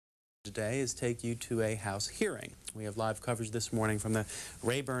Today is take you to a House hearing. We have live coverage this morning from the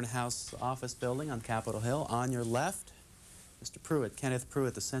Rayburn House office building on Capitol Hill. On your left, Mr. Pruitt, Kenneth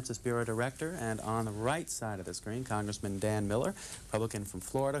Pruitt, the Census Bureau Director, and on the right side of the screen, Congressman Dan Miller, Republican from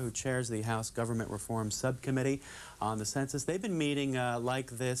Florida, who chairs the House Government Reform Subcommittee on the Census. They've been meeting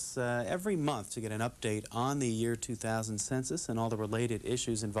like this every month to get an update on the year 2000 census and all the related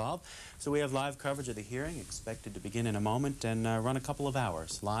issues involved. So we have live coverage of the hearing, expected to begin in a moment and run a couple of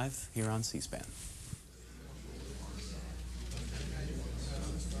hours live here on C-SPAN.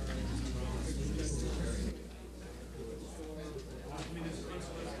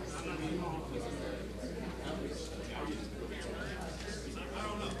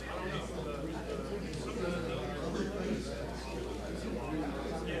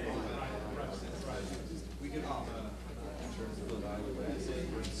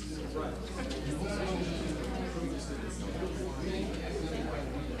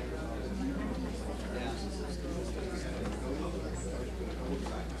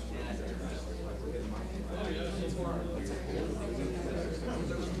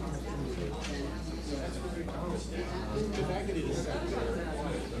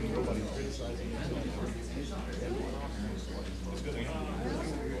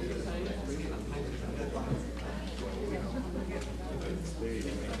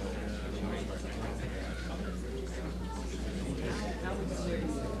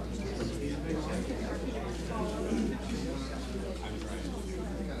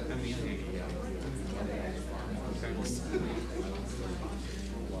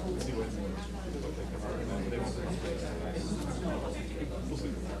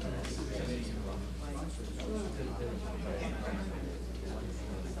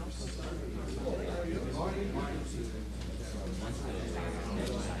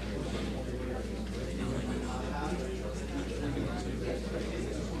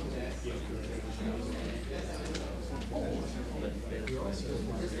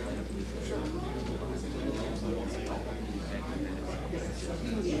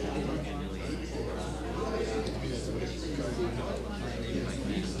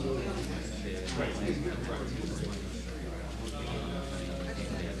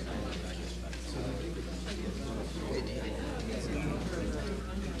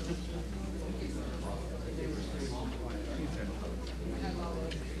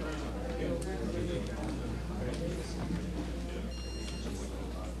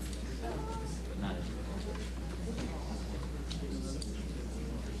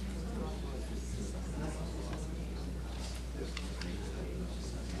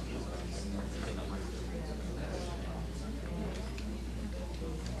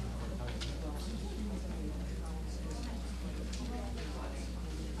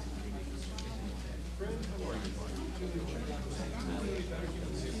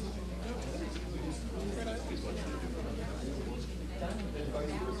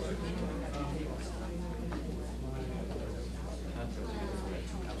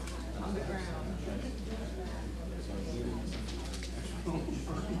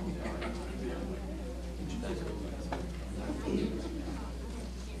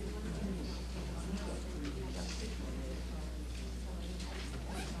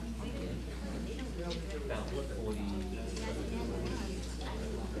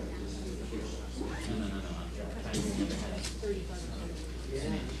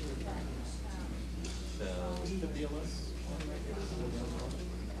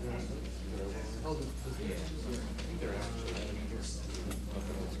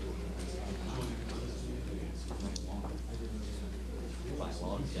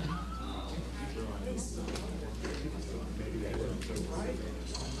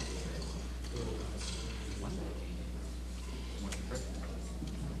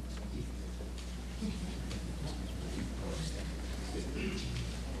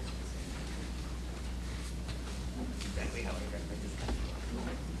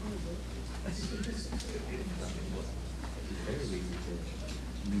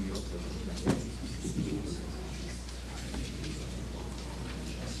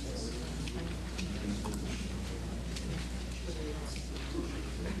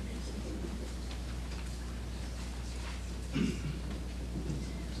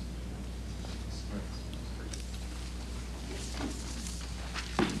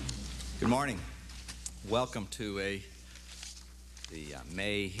 Good morning. Welcome to the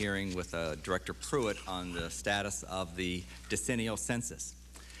May hearing with Director Pruitt on the status of the decennial census.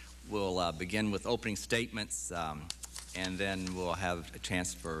 We'll begin with opening statements and then we'll have a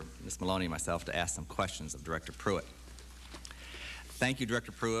chance for Ms. Maloney and myself to ask some questions of Director Pruitt. Thank you,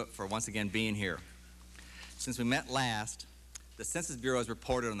 Director Pruitt, for once again being here. Since we met last, the Census Bureau has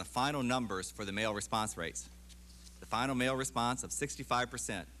reported on the final numbers for the mail response rates. The final mail response of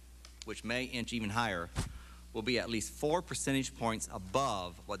 65%, which may inch even higher, will be at least 4 percentage points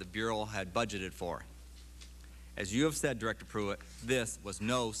above what the Bureau had budgeted for. As you have said, Director Pruitt, this was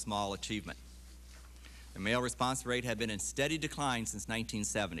no small achievement. The mail response rate had been in steady decline since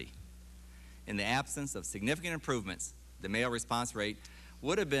 1970. In the absence of significant improvements, the mail response rate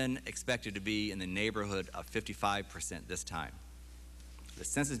would have been expected to be in the neighborhood of 55% this time. The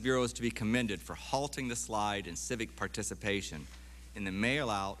Census Bureau is to be commended for halting the slide in civic participation in the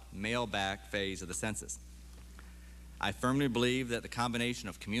mail-out, mail-back phase of the census. I firmly believe that the combination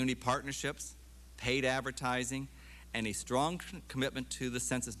of community partnerships, paid advertising, and a strong commitment to the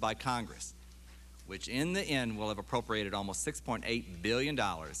census by Congress, which in the end will have appropriated almost $6.8 billion,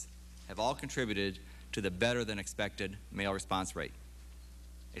 have all contributed to the better-than-expected mail response rate.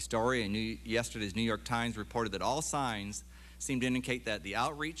 A story in yesterday's New York Times reported that all signs seem to indicate that the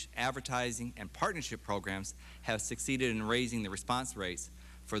outreach, advertising, and partnership programs have succeeded in raising the response rates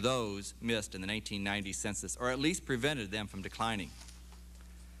for those missed in the 1990 census, or at least prevented them from declining.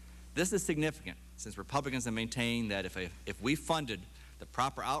 This is significant, since Republicans have maintained that if we funded the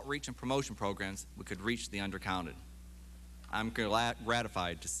proper outreach and promotion programs, we could reach the undercounted. I'm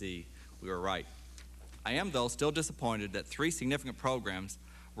gratified to see we were right. I am, though, still disappointed that 3 significant programs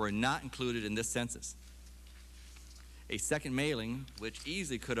were not included in this census. A second mailing, which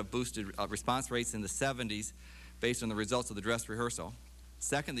easily could have boosted response rates in the 70s based on the results of the dress rehearsal.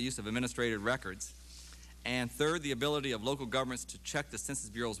 Second, the use of administrative records. And third, the ability of local governments to check the Census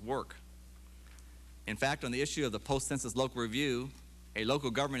Bureau's work. In fact, on the issue of the post-census local review, a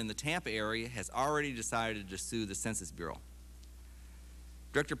local government in the Tampa area has already decided to sue the Census Bureau.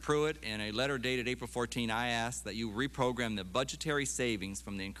 Director Pruitt, in a letter dated April 14, I asked that you reprogram the budgetary savings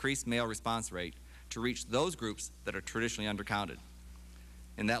from the increased mail response rate to reach those groups that are traditionally undercounted.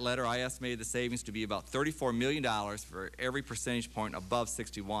 In that letter, I estimated the savings to be about $34 million for every percentage point above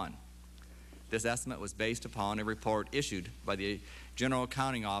 61. This estimate was based upon a report issued by the General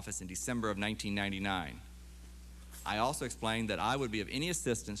Accounting Office in December of 1999. I also explained that I would be of any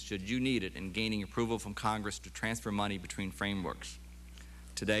assistance should you need it in gaining approval from Congress to transfer money between frameworks.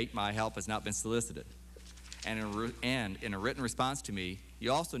 To date, my help has not been solicited. And in a written response to me,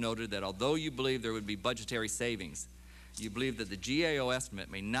 you also noted that although you believe there would be budgetary savings, you believe that the GAO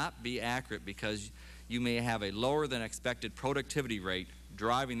estimate may not be accurate because you may have a lower than expected productivity rate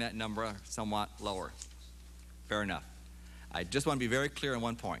driving that number somewhat lower. Fair enough. I just want to be very clear on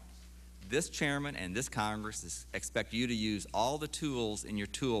one point. This chairman and this Congress expect you to use all the tools in your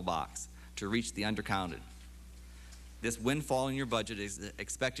toolbox to reach the undercounted. This windfall in your budget is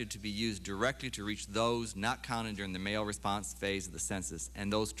expected to be used directly to reach those not counted during the mail response phase of the census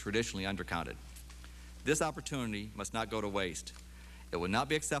and those traditionally undercounted. This opportunity must not go to waste. It would not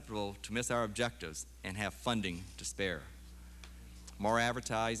be acceptable to miss our objectives and have funding to spare. More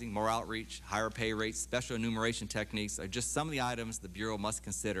advertising, more outreach, higher pay rates, special enumeration techniques are just some of the items the Bureau must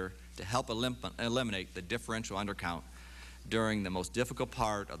consider to help eliminate the differential undercount during the most difficult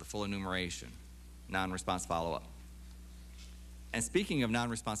part of the full enumeration, non-response follow-up. And speaking of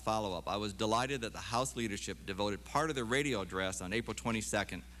non-response follow-up, I was delighted that the House leadership devoted part of their radio address on April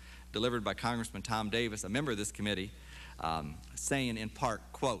 22nd, delivered by Congressman Tom Davis, a member of this committee, saying in part,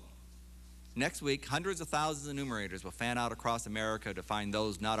 quote, "Next week, hundreds of thousands of enumerators will fan out across America to find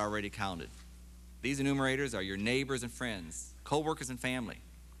those not already counted. These enumerators are your neighbors and friends, co-workers and family.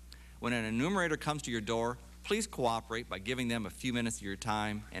 When an enumerator comes to your door, please cooperate by giving them a few minutes of your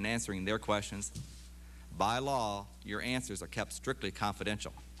time and answering their questions. By law, your answers are kept strictly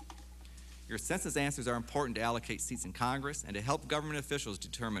confidential. Your census answers are important to allocate seats in Congress and to help government officials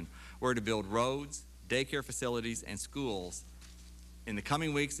determine where to build roads, daycare facilities, and schools. In the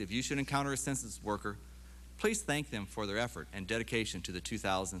coming weeks, if you should encounter a census worker, please thank them for their effort and dedication to the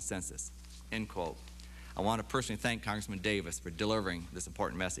 2000 census." End quote. I want to personally thank Congressman Davis for delivering this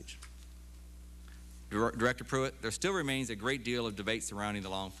important message. Director Pruitt, there still remains a great deal of debate surrounding the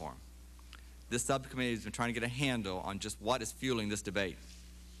long form. This subcommittee has been trying to get a handle on just what is fueling this debate.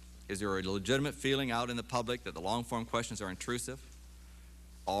 Is there a legitimate feeling out in the public that the long form questions are intrusive?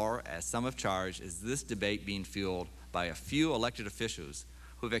 Or, as some have charged, is this debate being fueled by a few elected officials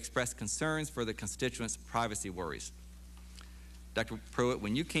who have expressed concerns for the constituents' privacy worries? Dr. Pruitt,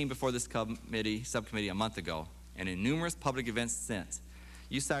 when you came before this subcommittee a month ago, and in numerous public events since,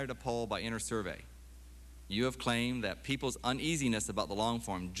 you cited a poll by InterSurvey. You have claimed that people's uneasiness about the long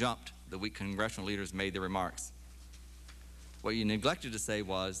form jumped the week congressional leaders made their remarks. What you neglected to say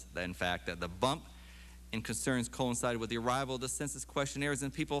was that, in fact, that the bump in concerns coincided with the arrival of the census questionnaires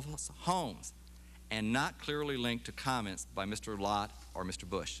in people's homes and not clearly linked to comments by Mr. Lott or Mr.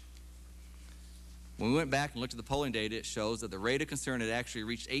 Bush. When we went back and looked at the polling data, it shows that the rate of concern had actually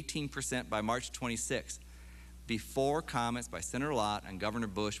reached 18% by March 26, before comments by Senator Lott and Governor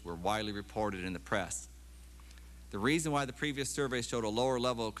Bush were widely reported in the press. The reason why the previous survey showed a lower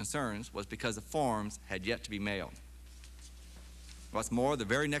level of concerns was because the forms had yet to be mailed. What's more, the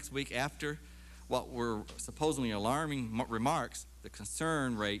very next week after what were supposedly alarming remarks, the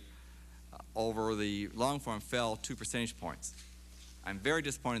concern rate over the long form fell 2 percentage points. I'm very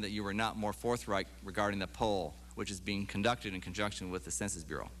disappointed that you were not more forthright regarding the poll, which is being conducted in conjunction with the Census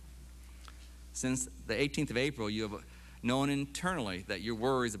Bureau. Since the 18th of April, you have known internally that your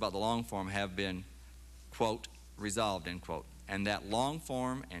worries about the long form have been, quote, resolved, end quote, and that long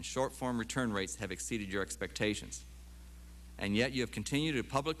form and short form return rates have exceeded your expectations. And yet you have continued to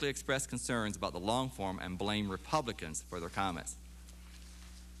publicly express concerns about the long form and blame Republicans for their comments.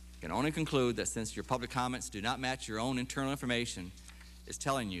 You can only conclude that since your public comments do not match your own internal information, it's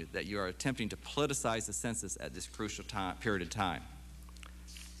telling you that you are attempting to politicize the census at this crucial period of time.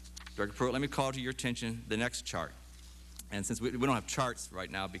 Director Pruitt, let me call to your attention the next chart. And since we don't have charts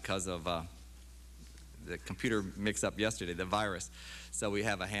right now because of the computer mix-up yesterday, the virus, so we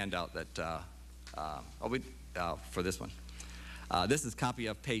have a handout that for this one. This is a copy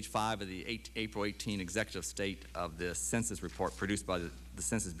of page 5 of the April 18 Executive State of the Census Report produced by the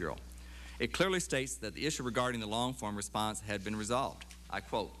Census Bureau. It clearly states that the issue regarding the long-form response had been resolved. I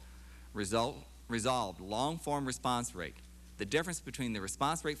quote, resolved long-form response rate. The difference between the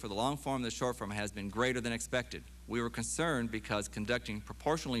response rate for the long form and the short form has been greater than expected. We were concerned because conducting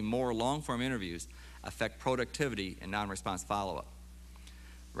proportionally more long-form interviews affect productivity and non-response follow-up.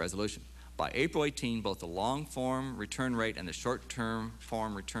 Resolution. By April 18, both the long-form return rate and the short-term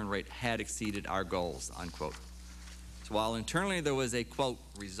form return rate had exceeded our goals, unquote. So while internally there was a, quote,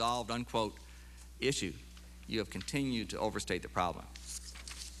 resolved, unquote, issue, you have continued to overstate the problem.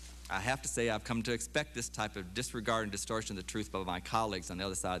 I have to say I've come to expect this type of disregard and distortion of the truth by my colleagues on the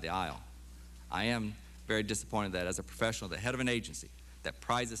other side of the aisle. I am very disappointed that as a professional, the head of an agency that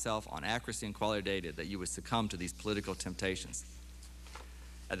prides itself on accuracy and quality data, that you would succumb to these political temptations.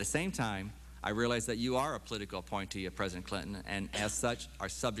 At the same time, I realize that you are a political appointee of President Clinton and as such are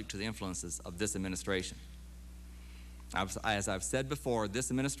subject to the influences of this administration. As I've said before,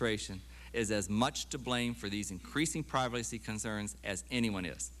 this administration is as much to blame for these increasing privacy concerns as anyone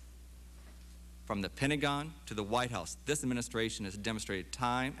is. From the Pentagon to the White House, this administration has demonstrated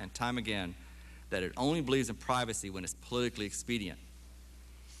time and time again that it only believes in privacy when it's politically expedient.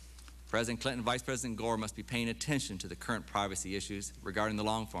 President Clinton and Vice President Gore must be paying attention to the current privacy issues regarding the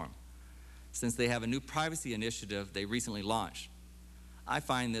long form, since they have a new privacy initiative they recently launched. I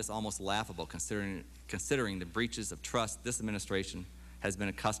find this almost laughable considering the breaches of trust this administration has been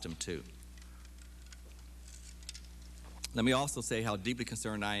accustomed to. Let me also say how deeply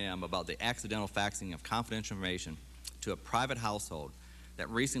concerned I am about the accidental faxing of confidential information to a private household that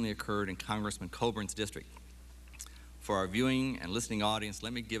recently occurred in Congressman Coburn's district. For our viewing and listening audience,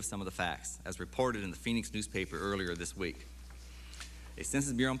 let me give some of the facts, as reported in the Phoenix newspaper earlier this week. A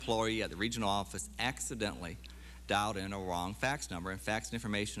Census Bureau employee at the regional office accidentally dialed in a wrong fax number and faxed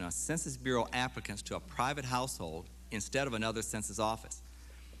information on Census Bureau applicants to a private household instead of another census office.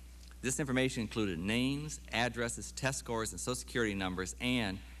 This information included names, addresses, test scores, and Social Security numbers,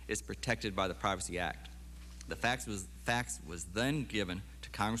 and is protected by the Privacy Act. The fax was then given to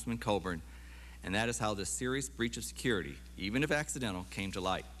Congressman Coburn, and that is how this serious breach of security, even if accidental, came to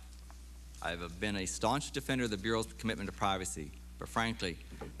light. I have been a staunch defender of the Bureau's commitment to privacy, but frankly,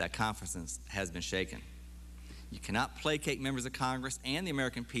 that confidence has been shaken. You cannot placate members of Congress and the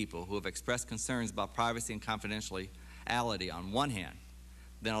American people who have expressed concerns about privacy and confidentiality on one hand,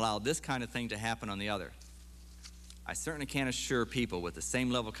 then allow this kind of thing to happen on the other. I certainly can't assure people with the same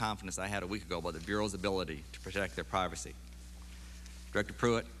level of confidence I had a week ago about the Bureau's ability to protect their privacy. Director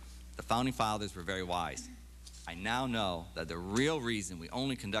Pruitt, the Founding Fathers were very wise. I now know that the real reason we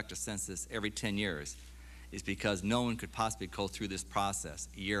only conduct a census every 10 years is because no one could possibly go through this process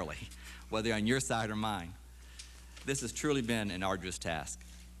yearly, whether on your side or mine. This has truly been an arduous task.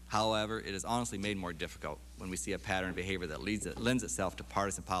 However, it is honestly made more difficult when we see a pattern of behavior that lends itself to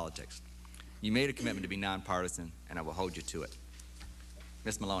partisan politics. You made a commitment to be nonpartisan, and I will hold you to it.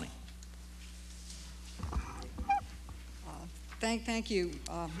 Ms. Maloney. Thank you,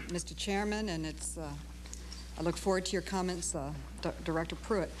 Mr. Chairman, and I look forward to your comments, Director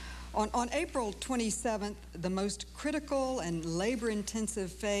Pruitt. On April 27th, the most critical and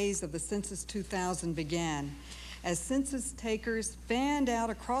labor-intensive phase of the Census 2000 began, as census takers fanned out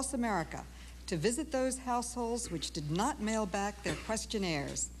across America to visit those households which did not mail back their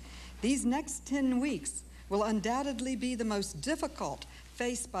questionnaires. These next 10 weeks will undoubtedly be the most difficult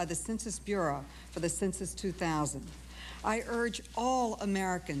faced by the Census Bureau for the Census 2000. I urge all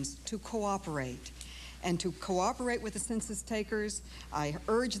Americans to cooperate and to cooperate with the census takers. I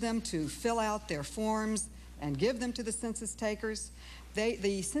urge them to fill out their forms and give them to the census takers.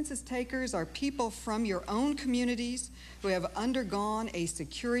 The census takers are people from your own communities who have undergone a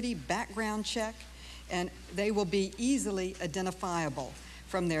security background check, and they will be easily identifiable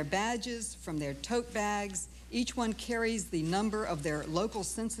from their badges, from their tote bags. Each one carries the number of their local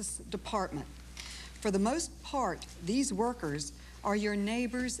census department. For the most part, these workers are your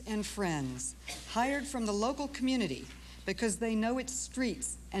neighbors and friends, hired from the local community because they know its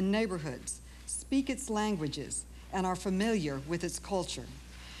streets and neighborhoods, speak its languages, and are familiar with its culture.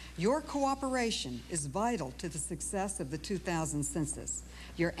 Your cooperation is vital to the success of the 2000 census.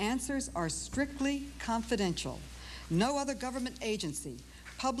 Your answers are strictly confidential. No other government agency,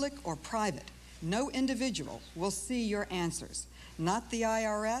 public or private, no individual will see your answers. Not the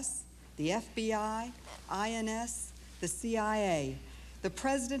IRS, the FBI, INS, the CIA, the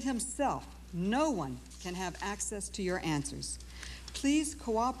President himself. No one can have access to your answers. Please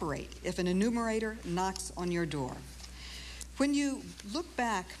cooperate if an enumerator knocks on your door. When you look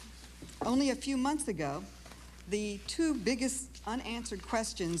back only a few months ago, the two biggest unanswered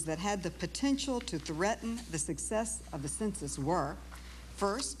questions that had the potential to threaten the success of the census were,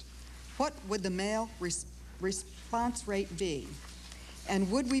 first, what would the mail response rate be? And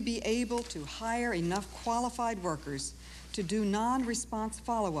would we be able to hire enough qualified workers to do non-response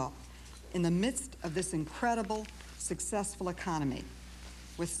follow-up in the midst of this incredible, successful economy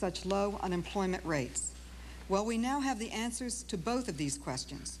with such low unemployment rates? Well, we now have the answers to both of these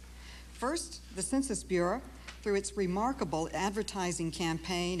questions. First, the Census Bureau, through its remarkable advertising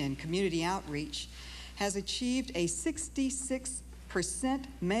campaign and community outreach, has achieved a 66%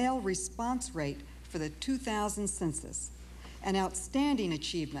 mail response rate for the 2000 census, an outstanding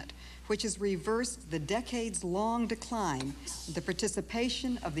achievement which has reversed the decades-long decline in the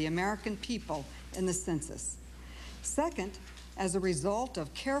participation of the American people in the census. Second, as a result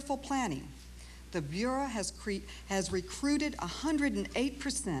of careful planning, the Bureau has recruited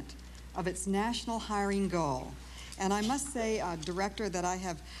 108% of its national hiring goal. And I must say, Director, that I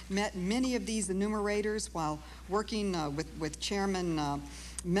have met many of these enumerators while working with Chairman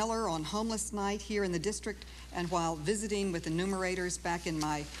Miller on Homeless Night here in the district, and while visiting with enumerators back in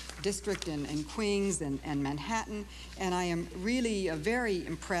my district in Queens and Manhattan. And I am really very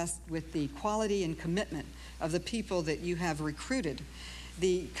impressed with the quality and commitment of the people that you have recruited.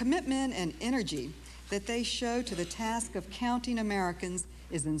 The commitment and energy that they show to the task of counting Americans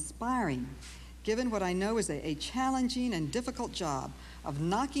is inspiring, given what I know is a challenging and difficult job of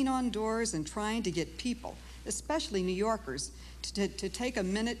knocking on doors and trying to get people, especially New Yorkers, to take a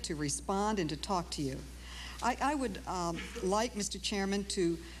minute to respond and to talk to you. I would like, Mr. Chairman,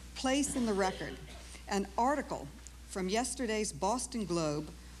 to place in the record an article from yesterday's Boston Globe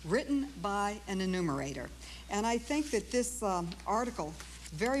written by an enumerator. And I think that this article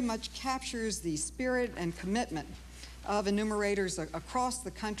very much captures the spirit and commitment of enumerators across the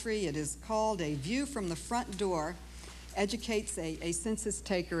country. It is called A View from the Front Door, educates a census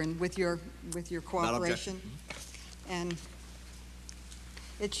taker, and with your cooperation. And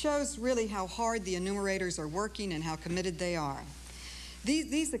it shows really how hard the enumerators are working and how committed they are.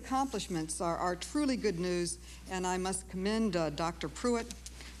 These accomplishments are truly good news, and I must commend Dr. Pruitt,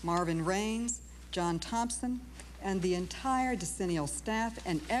 Marvin Raines, John Thompson, and the entire decennial staff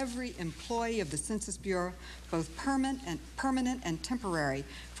and every employee of the Census Bureau, both permanent and temporary,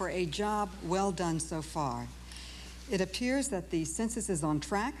 for a job well done so far. It appears that the census is on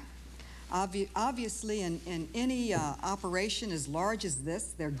track. Obviously, in any operation as large as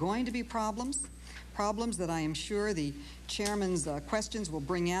this, there are going to be problems that I am sure the chairman's questions will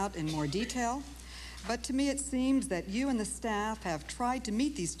bring out in more detail. But to me, it seems that you and the staff have tried to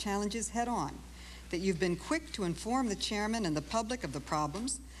meet these challenges head-on, that you've been quick to inform the chairman and the public of the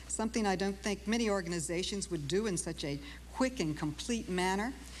problems, something I don't think many organizations would do in such a quick and complete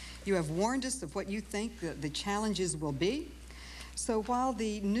manner. You have warned us of what you think the challenges will be. So while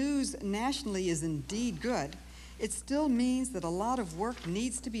the news nationally is indeed good, it still means that a lot of work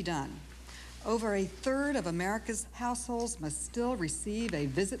needs to be done. Over a third of America's households must still receive a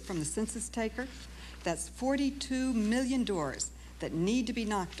visit from the census taker. That's 42 million doors that need to be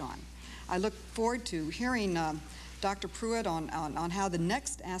knocked on. I look forward to hearing Dr. Pruitt on how the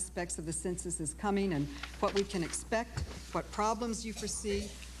next aspects of the census is coming and what we can expect, what problems you foresee,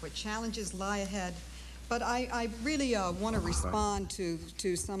 what challenges lie ahead. But I really want to respond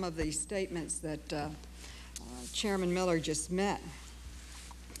to some of the statements that Chairman Miller just met.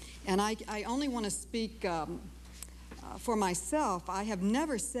 And I only want to speak for myself. I have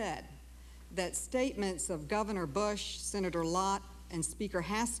never said that statements of Governor Bush, Senator Lott, and Speaker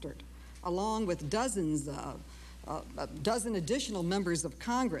Hastert, along with a dozen additional members of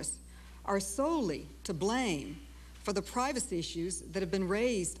Congress, are solely to blame for the privacy issues that have been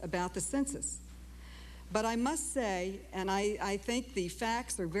raised about the census. But I must say, and I think the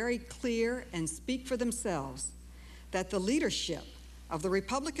facts are very clear and speak for themselves, that the leadership of the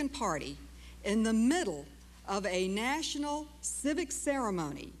Republican Party, in the middle of a national civic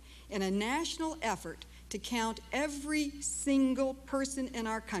ceremony, in a national effort to count every single person in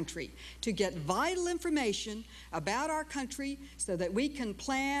our country, to get vital information about our country so that we can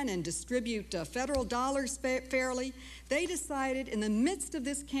plan and distribute federal dollars fairly, they decided in the midst of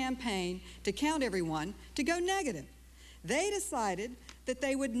this campaign to count everyone to go negative. They decided that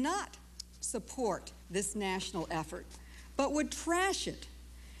they would not support this national effort, but would trash it.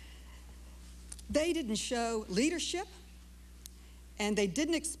 They didn't show leadership, and they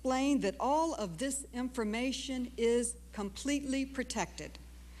didn't explain that all of this information is completely protected.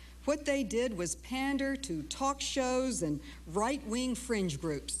 What they did was pander to talk shows and right-wing fringe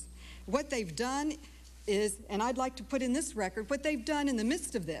groups. What they've done is, and I'd like to put in this record, what they've done in the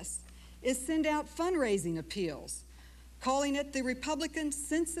midst of this is send out fundraising appeals, calling it the Republican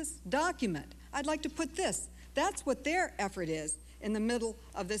Census Document. I'd like to put this. That's what their effort is in the middle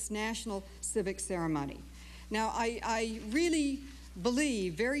of this national civic ceremony. Now, I really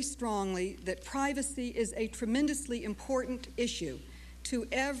believe very strongly that privacy is a tremendously important issue to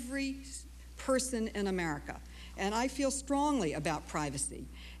every person in America. And I feel strongly about privacy.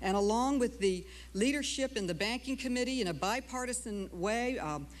 And along with the leadership in the Banking Committee in a bipartisan way,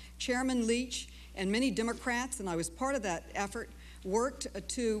 Chairman Leach and many Democrats, and I was part of that effort, worked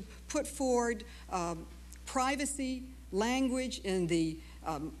to put forward privacy language in the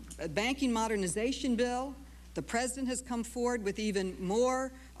Banking Modernization Bill. The President has come forward with even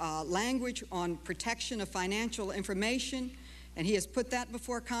more language on protection of financial information, and he has put that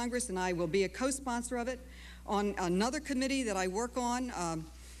before Congress, and I will be a co-sponsor of it. On another committee that I work on,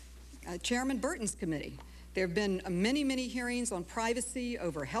 Chairman Burton's committee, there have been many, many hearings on privacy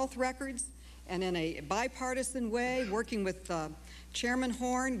over health records, and in a bipartisan way, working with Chairman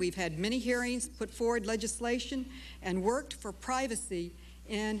Horn, we've had many hearings, put forward legislation, and worked for privacy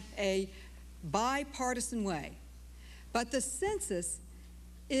in a bipartisan way. But the census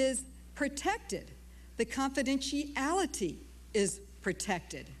is protected. The confidentiality is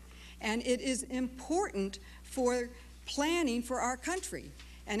protected. And it is important for planning for our country.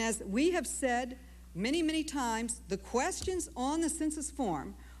 And as we have said many, many times, the questions on the census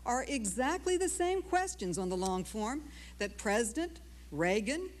form are exactly the same questions on the long form that President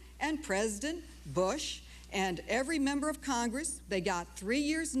Reagan and President Bush and every member of Congress, they got 3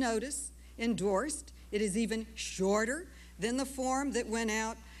 years' notice, endorsed. It is even shorter than the form that went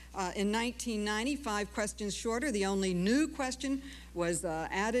out in 1990, 5 questions shorter. The only new question was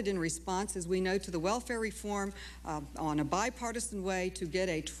added in response, as we know, to the welfare reform on a bipartisan way to get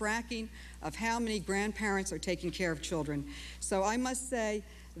a tracking of how many grandparents are taking care of children. So I must say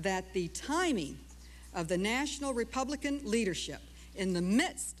that the timing of the national Republican leadership in the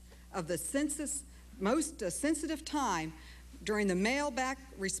midst of the census, most sensitive time during the mail-back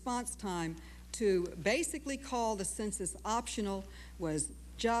response time to basically call the census optional was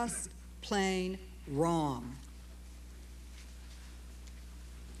just plain wrong.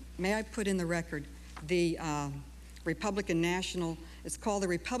 May I put in the record the Republican National, it's called the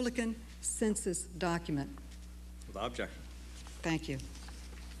Republican Census Document. Without objection. Thank you.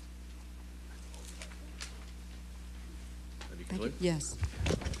 Thank you. Yes.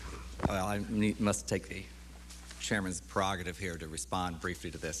 Well, I must take the Chairman's prerogative here to respond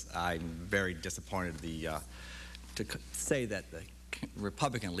briefly to this. I'm very disappointed to say that the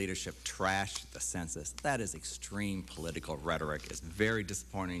Republican leadership trashed the census. That is extreme political rhetoric. It's very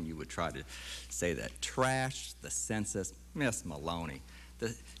disappointing you would try to say that. Trash the census. Miss Maloney.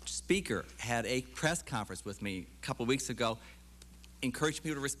 The Speaker had a press conference with me a couple weeks ago, encouraged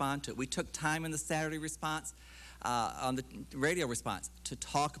people to respond to it. We took time in the Saturday response, on the radio response, to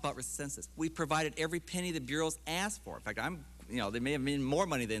talk about the census. We provided every penny the bureaus asked for. In fact, they may have been more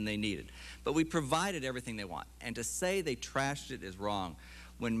money than they needed, but we provided everything they want. And to say they trashed it is wrong.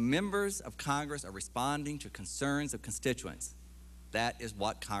 When members of Congress are responding to concerns of constituents, that is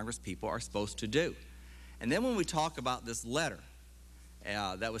what Congress people are supposed to do. And then when we talk about this letter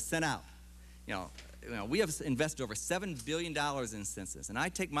that was sent out, we have invested over $7 billion in census, and I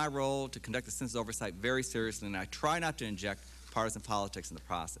take my role to conduct the census oversight very seriously, and I try not to inject partisan politics in the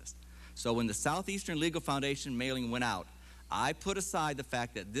process. So when the Southeastern Legal Foundation mailing went out, I put aside the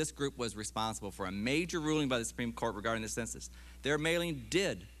fact that this group was responsible for a major ruling by the Supreme Court regarding the census. Their mailing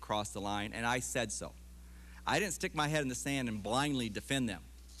did cross the line, and I said so. I didn't stick my head in the sand and blindly defend them.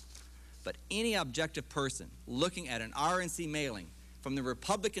 But any objective person looking at an RNC mailing from the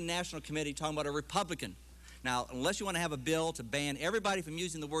Republican National Committee talking about a Republican. Now, unless you want to have a bill to ban everybody from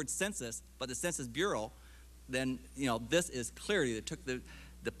using the word census, but the Census Bureau, then, you know, this is clearly, it took the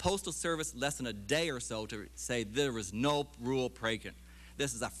Postal Service less than a day or so to say there was no rule breaking.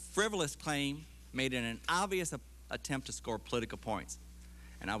 This is a frivolous claim made in an obvious attempt to score political points.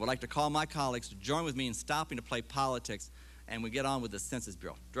 And I would like to call my colleagues to join with me in stopping to play politics, and we get on with the Census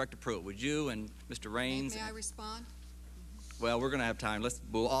Bureau. Director Pruitt, would you and Mr. Raines? May I respond? Well, we're going to have time.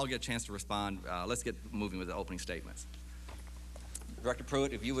 We'll all get a chance to respond. Let's get moving with the opening statements. Director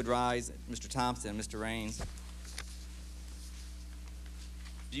Pruitt, if you would rise, Mr. Thompson, Mr. Raines.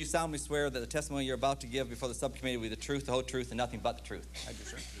 Do you solemnly swear that the testimony you're about to give before the subcommittee will be the truth, the whole truth, and nothing but the truth? I do,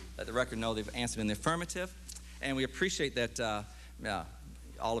 sir. Let the record know they've answered in the affirmative. And we appreciate that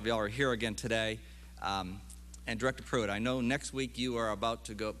all of y'all are here again today. And Director Pruitt, I know next week you are about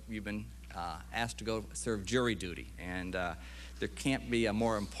to go, you've been asked to go serve jury duty. And there can't be a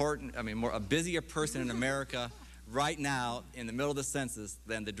more important, a busier person in America right now in the middle of the census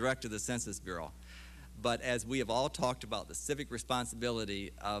than the director of the Census Bureau. But as we have all talked about the civic responsibility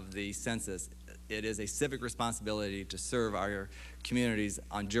of the census, it is a civic responsibility to serve our communities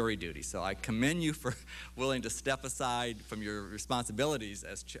on jury duty. So I commend you for willing to step aside from your responsibilities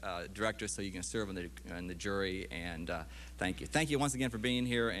as director so you can serve on the jury, and thank you. Thank you once again for being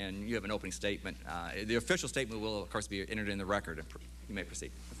here, and you have an opening statement. The official statement will, of course, be entered in the record. You may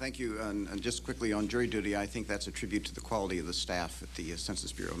proceed. Thank you. And just quickly on jury duty, I think that's a tribute to the quality of the staff at the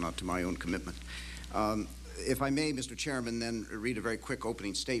Census Bureau, not to my own commitment. If I may, Mr. Chairman, then read a very quick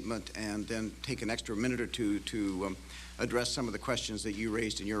opening statement and then take an extra minute or two to address some of the questions that you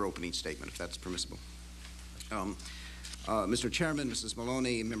raised in your opening statement, if that's permissible. Mr. Chairman, Mrs.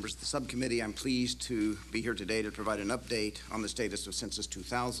 Maloney, members of the subcommittee, I'm pleased to be here today to provide an update on the status of Census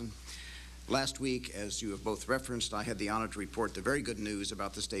 2000. Last week, as you have both referenced, I had the honor to report the very good news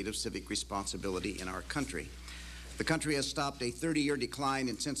about the state of civic responsibility in our country. The country has stopped a 30-year decline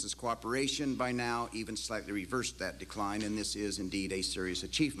in census cooperation by now, even slightly reversed that decline, and this is indeed a serious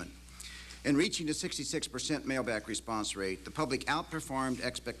achievement. In reaching a 66% mailback response rate, the public outperformed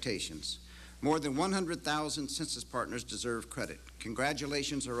expectations. More than 100,000 census partners deserve credit.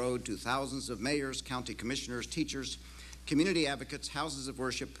 Congratulations are owed to thousands of mayors, county commissioners, teachers, community advocates, houses of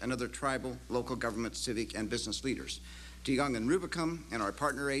worship, and other tribal, local government, civic, and business leaders. To Young and Rubicam and our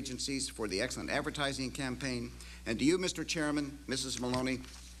partner agencies for the excellent advertising campaign, and to you, Mr. Chairman, Mrs. Maloney,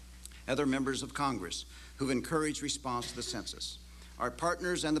 other members of Congress who've encouraged response to the census. Our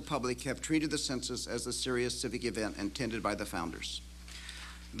partners and the public have treated the census as a serious civic event intended by the founders.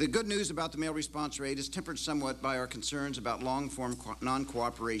 The good news about the mail response rate is tempered somewhat by our concerns about long-form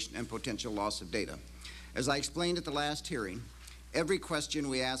non-cooperation and potential loss of data. As I explained at the last hearing, every question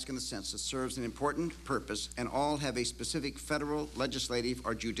we ask in the census serves an important purpose, and all have a specific federal, legislative,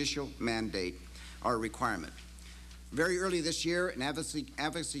 or judicial mandate or requirement. Very early this year, an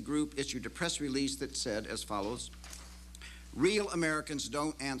advocacy group issued a press release that said as follows: real Americans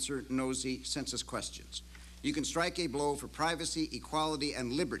don't answer nosy census questions. You can strike a blow for privacy, equality,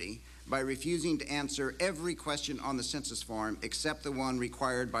 and liberty by refusing to answer every question on the census form except the one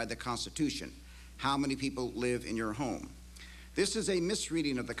required by the Constitution. How many people live in your home? This is a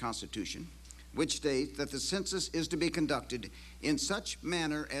misreading of the Constitution, which states that the census is to be conducted in such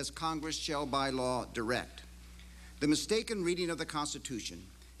manner as Congress shall by law direct. The mistaken reading of the Constitution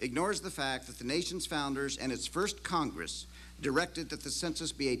ignores the fact that the nation's founders and its first Congress directed that the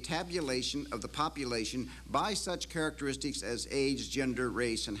census be a tabulation of the population by such characteristics as age, gender,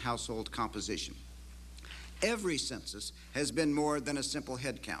 race, and household composition. Every census has been more than a simple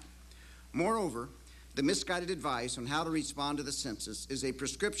head count. Moreover, the misguided advice on how to respond to the census is a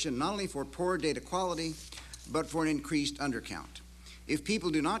prescription not only for poor data quality, but for an increased undercount. If people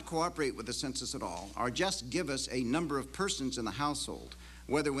do not cooperate with the census at all, or just give us a number of persons in the household,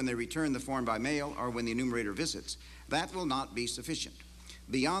 whether when they return the form by mail or when the enumerator visits, that will not be sufficient.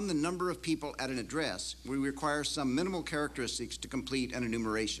 Beyond the number of people at an address, we require some minimal characteristics to complete an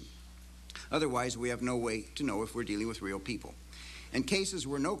enumeration. Otherwise, we have no way to know if we're dealing with real people. In cases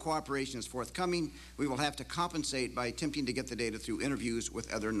where no cooperation is forthcoming, we will have to compensate by attempting to get the data through interviews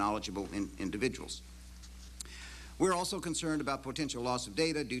with other knowledgeable individuals. We're also concerned about potential loss of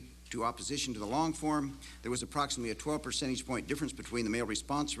data due to opposition to the long form. There was approximately a 12 percentage point difference between the mail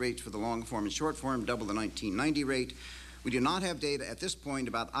response rates for the long form and short form, double the 1990 rate. We do not have data at this point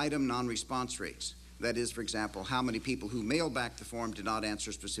about item non-response rates. That is, for example, how many people who mailed back the form did not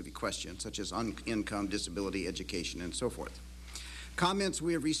answer specific questions, such as income, disability, education, and so forth. Comments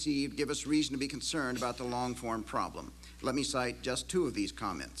we have received give us reason to be concerned about the long form problem. Let me cite just two of these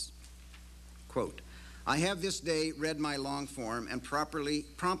comments. Quote, I have this day read my long form and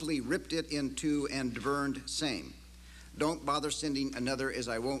promptly ripped it in two and burned same. Don't bother sending another, as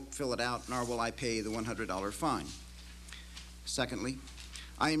I won't fill it out, nor will I pay the $100 fine. Secondly,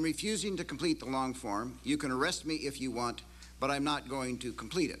 I am refusing to complete the long form. You can arrest me if you want, but I'm not going to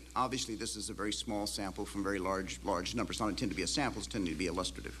complete it. Obviously, this is a very small sample from very large numbers. It's not intended to be a sample, it's intended to be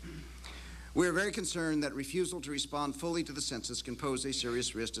illustrative. We are very concerned that refusal to respond fully to the census can pose a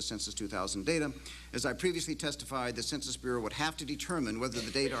serious risk to Census 2000 data. As I previously testified, the Census Bureau would have to determine whether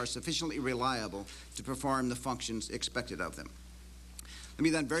the data are sufficiently reliable to perform the functions expected of them. Let me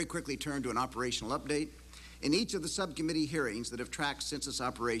then very quickly turn to an operational update. In each of the subcommittee hearings that have tracked census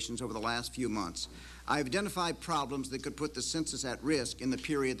operations over the last few months, I have identified problems that could put the census at risk in the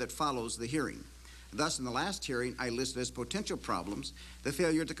period that follows the hearing. Thus, in the last hearing, I listed as potential problems the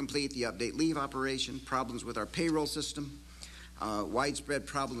failure to complete the update leave operation, problems with our payroll system, widespread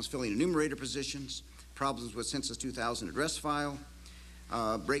problems filling enumerator positions, problems with Census 2000 address file,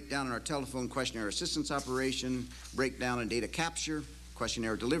 breakdown in our telephone questionnaire assistance operation, breakdown in data capture,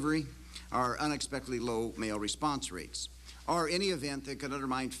 questionnaire delivery, our unexpectedly low mail response rates, or any event that could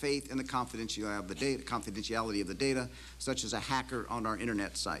undermine faith in the confidentiality of the data, such as a hacker on our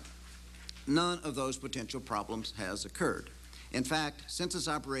internet site. None of those potential problems has occurred. In fact, census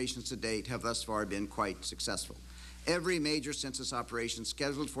operations to date have thus far been quite successful. Every major census operation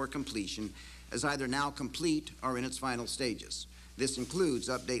scheduled for completion is either now complete or in its final stages. This includes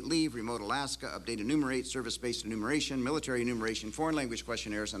update leave, remote Alaska, update enumerate, service-based enumeration, military enumeration, foreign language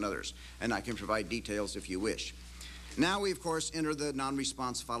questionnaires, and others. And I can provide details if you wish. Now we, of course, enter the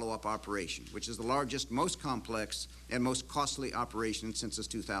non-response follow-up operation, which is the largest, most complex, and most costly operation in Census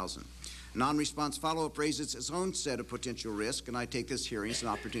 2000. Non-response follow-up raises its own set of potential risks, and I take this hearing as an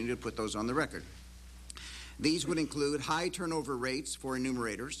opportunity to put those on the record. These would include high turnover rates for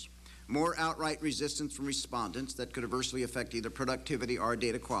enumerators, more outright resistance from respondents that could adversely affect either productivity or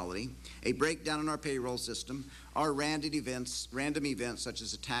data quality, a breakdown in our payroll system, or random events such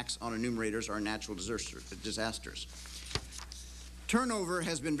as attacks on enumerators or natural disasters. Turnover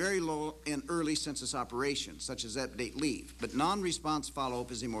has been very low in early census operations, such as update leave, but non-response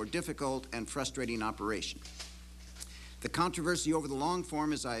follow-up is a more difficult and frustrating operation. The controversy over the long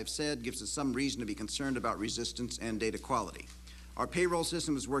form, as I have said, gives us some reason to be concerned about resistance and data quality. Our payroll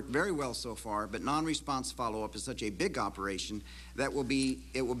system has worked very well so far, but non-response follow-up is such a big operation that it will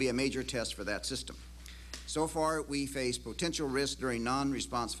be a major test for that system. So far, we face potential risks during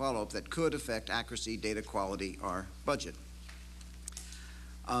non-response follow-up that could affect accuracy, data quality, or budget.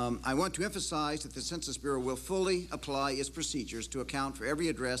 I want to emphasize that the Census Bureau will fully apply its procedures to account for every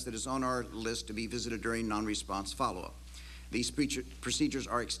address that is on our list to be visited during non-response follow-up. These procedures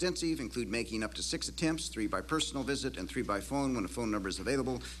are extensive, include making up to 6 attempts, 3 by personal visit and 3 by phone when a phone number is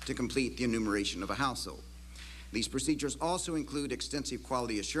available, to complete the enumeration of a household. These procedures also include extensive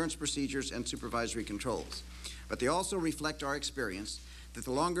quality assurance procedures and supervisory controls. But they also reflect our experience that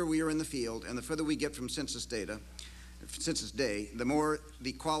the longer we are in the field and the further we get from census day, the more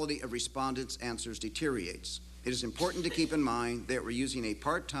the quality of respondents' answers deteriorates. It is important to keep in mind that we're using a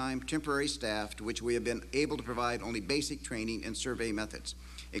part-time temporary staff to which we have been able to provide only basic training and survey methods.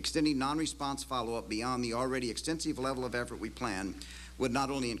 Extending non-response follow-up beyond the already extensive level of effort we plan would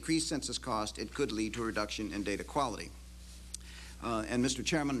not only increase census cost, it could lead to a reduction in data quality. And Mr.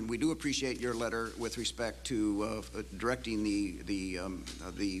 Chairman, we do appreciate your letter with respect to directing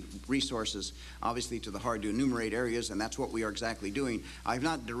the resources, obviously, to the hard to enumerate areas, and that's what we are exactly doing. I've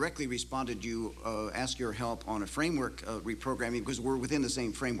not directly responded to you, ask your help on a framework reprogramming, because we're within the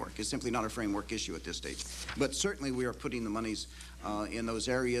same framework. It's simply not a framework issue at this stage. But certainly we are putting the monies in those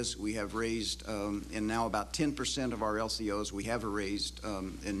areas. We have raised, in now about 10% of our LCOs, we have raised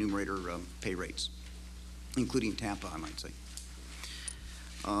enumerator pay rates, including Tampa, I might say.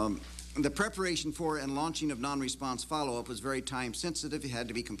 The preparation for and launching of non-response follow-up was very time-sensitive. It had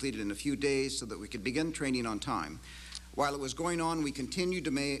to be completed in a few days so that we could begin training on time. While it was going on, we continued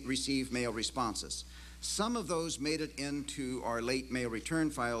to receive mail responses. Some of those made it into our late mail return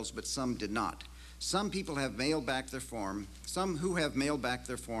files, but some did not. Some people have mailed back their form. Some who have mailed back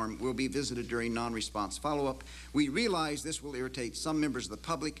their form will be visited during non-response follow-up. We realize this will irritate some members of the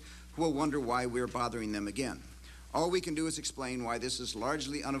public who will wonder why we're bothering them again. All we can do is explain why this is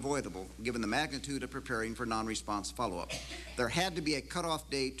largely unavoidable given the magnitude of preparing for non-response follow-up. There had to be a cutoff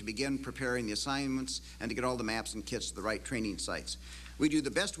date to begin preparing the assignments and to get all the maps and kits to the right training sites. We do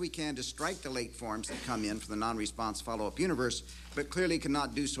the best we can to strike the late forms that come in from the non-response follow-up universe, but clearly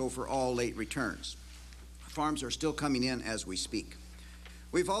cannot do so for all late returns. Forms are still coming in as we speak.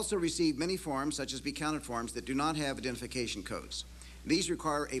 We've also received many forms, such as Be Counted forms, that do not have identification codes. These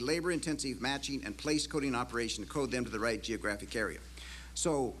require a labor-intensive matching and place coding operation to code them to the right geographic area.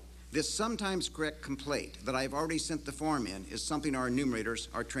 So this sometimes correct complaint that I've already sent the form in is something our enumerators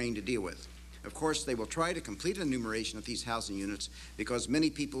are trained to deal with. Of course, they will try to complete an enumeration of these housing units because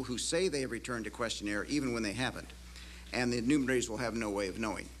many people who say they have returned a questionnaire even when they haven't, and the enumerators will have no way of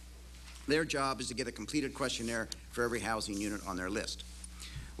knowing. Their job is to get a completed questionnaire for every housing unit on their list.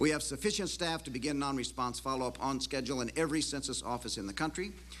 We have sufficient staff to begin non-response follow-up on schedule in every census office in the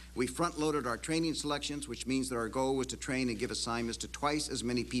country. We front-loaded our training selections, which means that our goal was to train and give assignments to twice as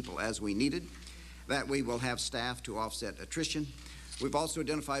many people as we needed. That way we'll have staff to offset attrition. We've also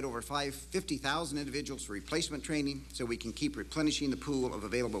identified over 50,000 individuals for replacement training so we can keep replenishing the pool of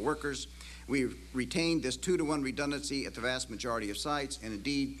available workers. We've retained this 2-to-1 redundancy at the vast majority of sites, and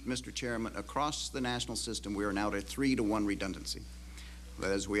indeed, Mr. Chairman, across the national system, we are now at 3-to-1 redundancy.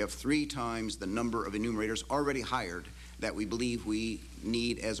 That is, we have 3 times the number of enumerators already hired that we believe we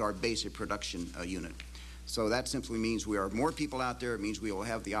need as our basic production unit. So that simply means we are more people out there. It means we will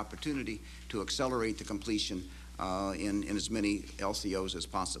have the opportunity to accelerate the completion in as many LCOs as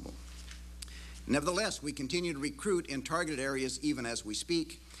possible. Nevertheless, we continue to recruit in targeted areas even as we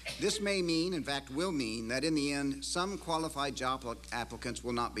speak. This may mean, in fact will mean, that in the end, some qualified job applicants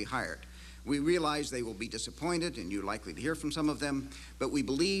will not be hired. We realize they will be disappointed, and you're likely to hear from some of them, but we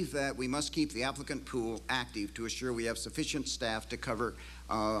believe that we must keep the applicant pool active to assure we have sufficient staff to cover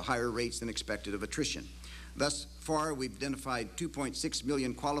higher rates than expected of attrition. Thus far, we've identified 2.6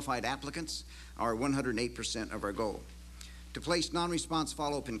 million qualified applicants, or 108% of our goal. To place non-response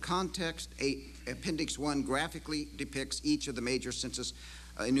follow-up in context, Appendix 1 graphically depicts each of the major census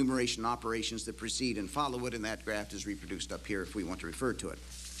enumeration operations that precede and follow it, and that graph is reproduced up here if we want to refer to it.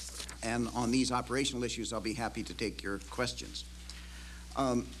 And on these operational issues, I'll be happy to take your questions.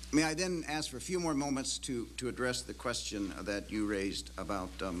 May I then ask for a few more moments to address the question that you raised about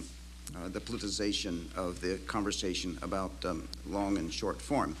the politicization of the conversation about long and short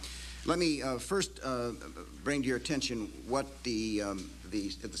form. Let me first bring to your attention what at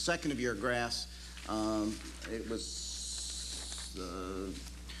the second of your graphs, it was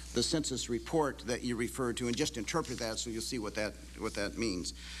the census report that you referred to, and just interpret that so you'll see what that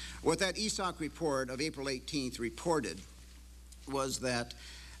means. What that ESOC report of April 18th reported was that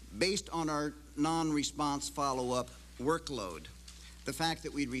based on our non-response follow-up workload, the fact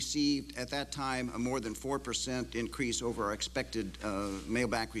that we'd received at that time a more than 4% increase over our expected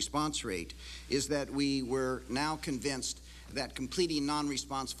mailback response rate is that we were now convinced that completing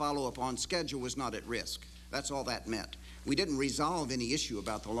non-response follow-up on schedule was not at risk. That's all that meant. We didn't resolve any issue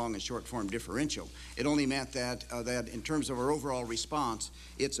about the long and short form differential. It only meant that in terms of our overall response,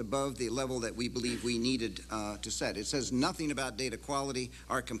 it's above the level that we believe we needed to set. It says nothing about data quality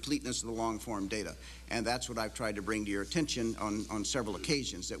or completeness of the long form data. And that's what I've tried to bring to your attention on several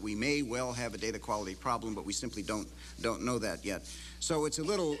occasions, that we may well have a data quality problem, but we simply don't know that yet. So it's a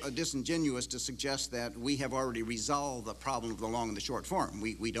little disingenuous to suggest that we have already resolved the problem of the long and the short form.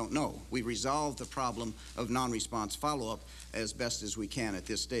 We don't know. We resolved the problem of non-response follow-up as best as we can at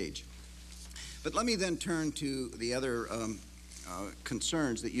this stage. But let me then turn to the other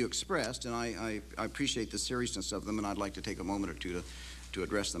concerns that you expressed, and I appreciate the seriousness of them, and I'd like to take a moment or two to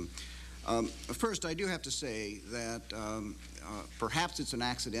address them. First, I do have to say that perhaps it's an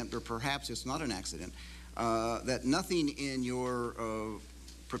accident, or perhaps it's not an accident, that nothing in your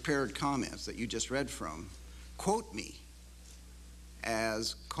prepared comments that you just read from quote me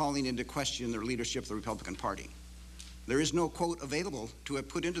as calling into question the leadership of the Republican Party. There is no quote available to have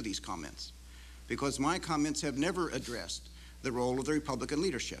put into these comments, because my comments have never addressed the role of the Republican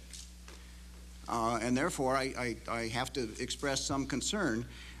leadership. And therefore, I have to express some concern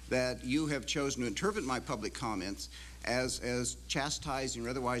that you have chosen to interpret my public comments as chastising or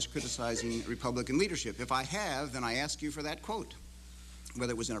otherwise criticizing Republican leadership. If I have, then I ask you for that quote,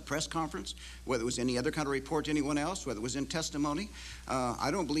 whether it was in a press conference, whether it was any other kind of report to anyone else, whether it was in testimony. I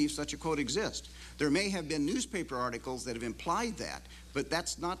don't believe such a quote exists. There may have been newspaper articles that have implied that, but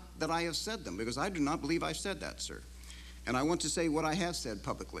that's not that I have said them, because I do not believe I've said that, sir. And I want to say what I have said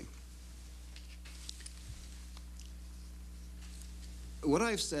publicly. What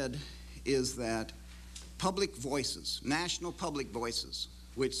I've said is that public voices, national public voices,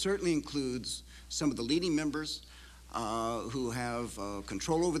 which certainly includes some of the leading members who have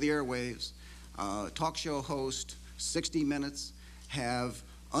control over the airwaves, talk show host, 60 Minutes, have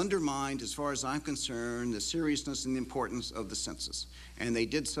undermined, as far as I'm concerned, the seriousness and the importance of the census. And they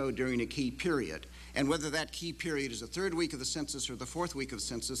did so during a key period. And whether that key period is the third week of the census or the fourth week of the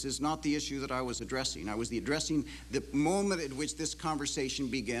census is not the issue that I was addressing. I was addressing the moment at which this conversation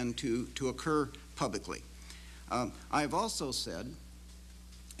began to occur publicly. I have also said,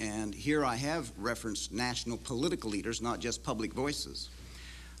 and here I have referenced national political leaders, not just public voices,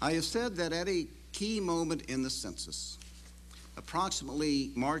 I have said that at a key moment in the census,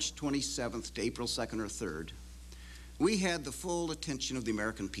 approximately March 27th to April 2nd or 3rd, we had the full attention of the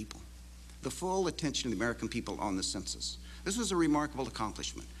American people, the full attention of the American people on the census. This was a remarkable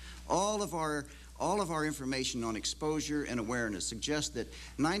accomplishment. All of our information on exposure and awareness suggests that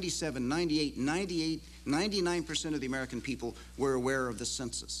 97, 98, 99% of the American people were aware of the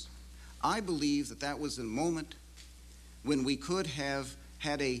census. I believe that that was a moment when we could have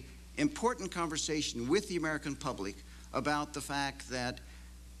had an important conversation with the American public about the fact that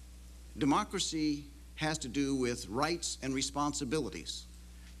democracy has to do with rights and responsibilities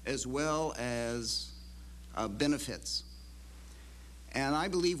as well as benefits. And I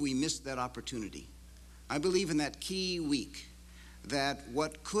believe we missed that opportunity. I believe in that key week that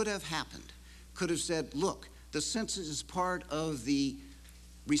what could have happened could have said, look, the census is part of the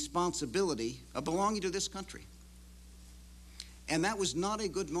responsibility of belonging to this country. And that was not a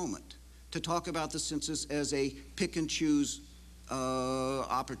good moment to talk about the census as a pick and choose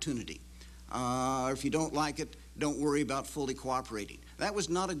opportunity. If you don't like it, don't worry about fully cooperating. That was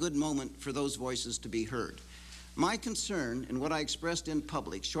not a good moment for those voices to be heard. My concern, and what I expressed in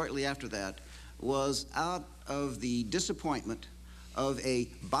public shortly after that, was out of the disappointment of a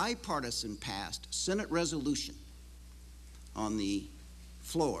bipartisan passed Senate resolution on the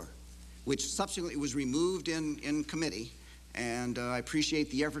floor, which subsequently was removed in committee. And I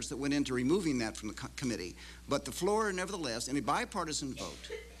appreciate the efforts that went into removing that from the committee. But the floor, nevertheless, in a bipartisan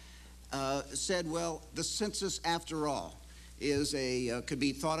vote, said, well, the census, after all, is could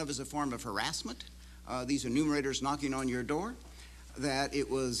be thought of as a form of harassment. These enumerators knocking on your door. That it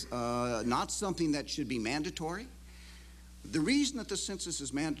was not something that should be mandatory. The reason that the census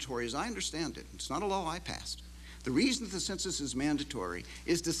is mandatory, as I understand it, it's not a law I passed. The reason that the census is mandatory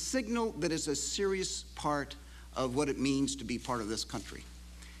is to signal that it's a serious part of what it means to be part of this country.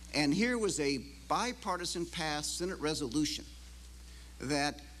 And here was a bipartisan passed Senate resolution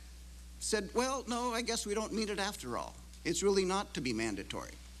that said, well, no, I guess we don't mean it after all. It's really not to be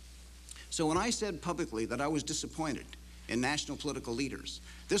mandatory. So when I said publicly that I was disappointed in national political leaders,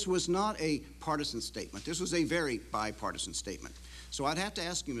 this was not a partisan statement. This was a very bipartisan statement. So I'd have to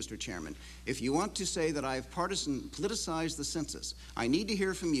ask you, Mr. Chairman, if you want to say that I've politicized the census, I need to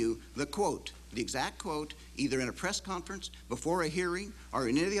hear from you the quote, the exact quote, either in a press conference, before a hearing, or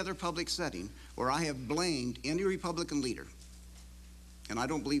in any other public setting, where I have blamed any Republican leader. And I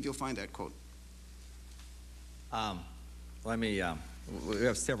don't believe you'll find that quote. We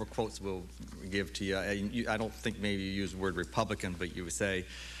have several quotes we'll give to you. I don't think maybe you use the word Republican, but you would say,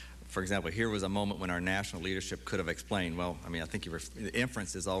 for example, here was a moment when our national leadership could have explained. Well, I mean, I think the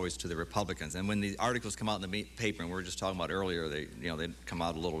inference is always to the Republicans. And when the articles come out in the paper, and we were just talking about earlier, they come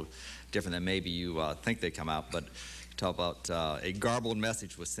out a little different than maybe you think they come out. But talk about a garbled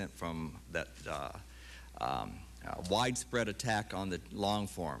message was sent from that widespread attack on the long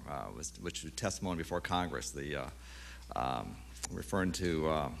form, which was testimony before Congress. Referring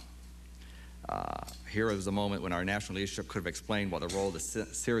to here was a moment when our national leadership could have explained what the role of the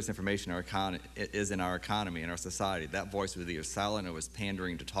serious information is in our economy and our society. That voice was either silent or was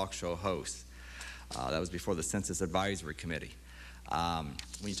pandering to talk show hosts. That was before the Census Advisory Committee. When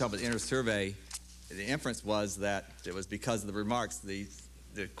you talk about the inter-survey, the inference was that it was because of the remarks. The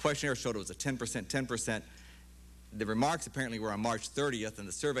questionnaire showed it was a 10%. The remarks apparently were on March 30th, and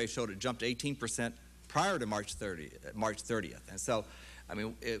the survey showed it jumped 18% prior to March 30th. And so, I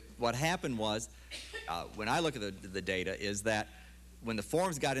mean, what happened was, when I look at the data, is that when the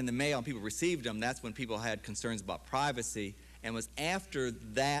forms got in the mail and people received them, that's when people had concerns about privacy. And was after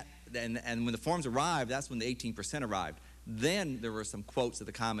that, and when the forms arrived, that's when the 18% arrived. Then there were some quotes of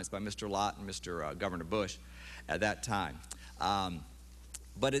the comments by Mr. Lott and Mr. Governor Bush at that time.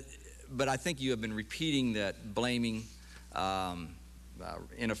 But I think you have been repeating that, blaming,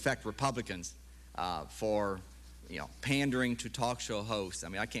 in effect, Republicans for, pandering to talk show hosts. I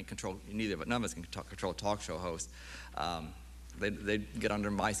mean, I can't control neither, but none of us can control talk show hosts. They get under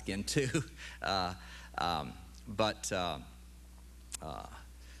my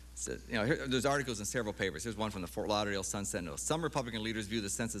So, there's articles in several papers. Here's one from the Fort Lauderdale Sun-Sentinel. Some Republican leaders view the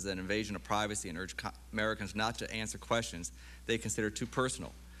census as an invasion of privacy and urge Americans not to answer questions they consider too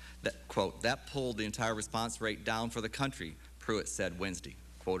personal. That, quote, that pulled the entire response rate down for the country, Pruitt said Wednesday,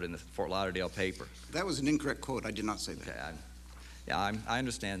 quoted in the Fort Lauderdale paper. That was an incorrect quote. I did not say that. Okay, I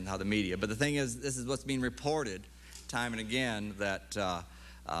understand how the media, but the thing is, this is what's being reported time and again that,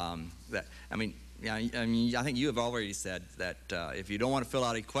 I think you have already said that if you don't want to fill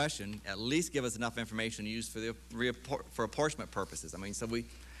out a question, at least give us enough information to use for apportionment purposes. I mean, so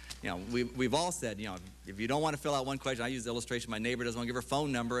we've all said, if you don't want to fill out one question, I use the illustration, my neighbor doesn't want to give her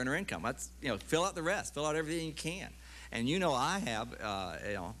phone number and her income. That's, fill out the rest, fill out everything you can. And I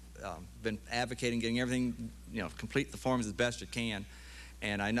have, been advocating getting everything, complete the forms as best you can.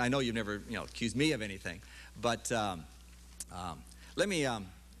 And I know you've never, accused me of anything. But let me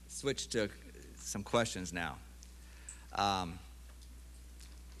switch to some questions now.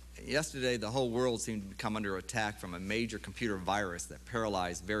 Yesterday, the whole world seemed to come under attack from a major computer virus that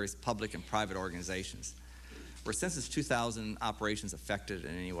paralyzed various public and private organizations. Were Census 2000 operations affected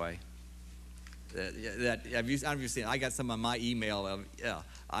in any way? I don't know if you've seen it. I got some on my email of,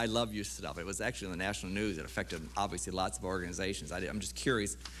 I love you stuff. It was actually in the national news. It affected, obviously, lots of organizations. I'm just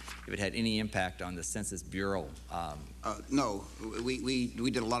curious if it had any impact on the Census Bureau. No. We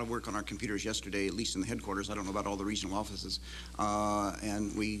did a lot of work on our computers yesterday, at least in the headquarters. I don't know about all the regional offices.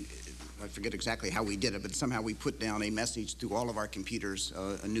 And I forget exactly how we did it, but somehow we put down a message to all of our computers,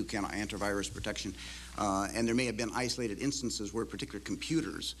 a new kind of antivirus protection. And there may have been isolated instances where particular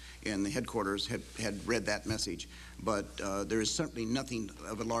computers in the headquarters had read that message. But there is certainly nothing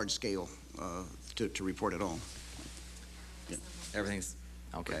of a large scale to report at all. Yeah. Everything's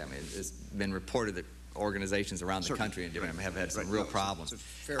okay. I mean, it's been reported that organizations around the country have had some real problems. It's a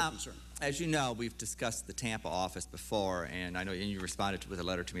fair concern. As you know, we've discussed the Tampa office before, and I know you responded with a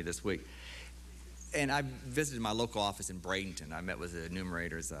letter to me this week. And I visited my local office in Bradenton. I met with the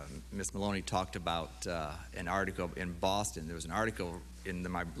enumerators. Ms. Maloney talked about an article in Boston. There was an article in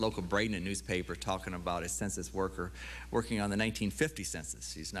my local Bradenton newspaper talking about a census worker working on the 1950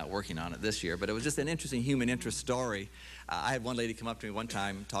 census. She's not working on it this year, but it was just an interesting human interest story. I had one lady come up to me one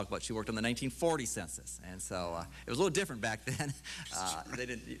time and talk about she worked on the 1940 census, and so it was a little different back then. They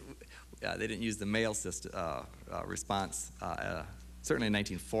didn't use the mail system response. Certainly in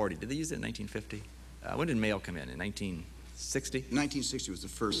 1940. Did they use it in 1950? When did mail come in 1960? 1960 was the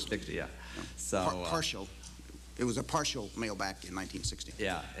first. 60, yeah. So partial. It was a partial mail back in 1960.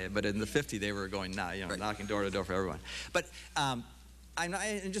 Yeah, but in the 50 they were going, knocking door to door for everyone. But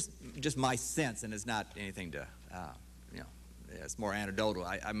just my sense, and it's not anything to, it's more anecdotal.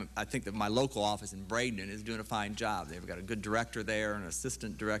 I think that my local office in Bradenton is doing a fine job. They've got a good director there, an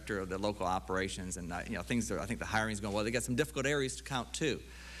assistant director of the local operations, and I think the hiring's going well. They got some difficult areas to count too.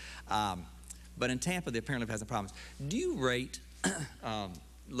 But in Tampa, they apparently have had some problems. Do you rate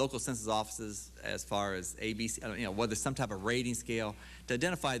local census offices as far as ABC, whether some type of rating scale to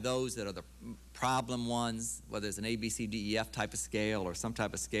identify those that are the problem ones, whether it's an A, B, C, D, E, F type of scale or some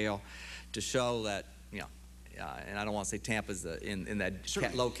type of scale to show that, and I don't want to say Tampa's in that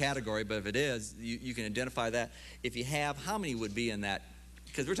low category, but if it is, you can identify that. If you have, how many would be in that?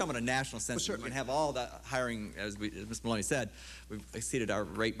 Because we're talking about a national census. We're going to have all the hiring, as Ms. Maloney said, we've exceeded our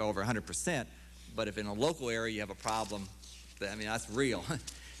rate by over 100%. But if in a local area you have a problem, that's real. So,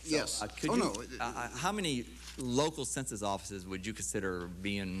 yes. How many local census offices would you consider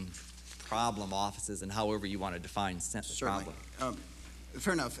being problem offices, and however you want to define census problem?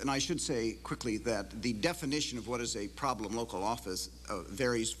 Fair enough. And I should say quickly that the definition of what is a problem local office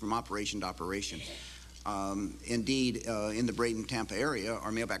varies from operation to operation. Indeed, in the Bradenton-Tampa area,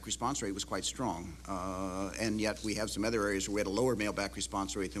 our mailback response rate was quite strong. And yet we have some other areas where we had a lower mailback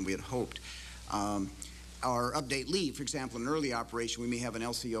response rate than we had hoped. Our update leave, for example, in an early operation, we may have an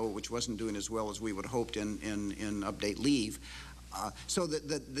LCO which wasn't doing as well as we would have hoped in update leave. So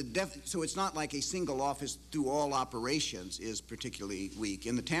it's not like a single office through all operations is particularly weak.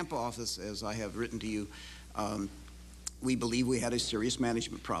 In the Tampa office, as I have written to you, we believe we had a serious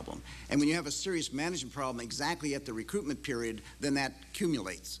management problem. And when you have a serious management problem exactly at the recruitment period, then that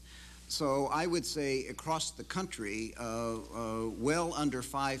accumulates. So I would say across the country, well under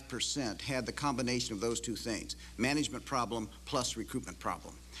 5% had the combination of those two things, management problem plus recruitment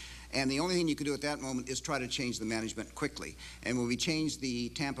problem. And the only thing you could do at that moment is try to change the management quickly. And when we changed the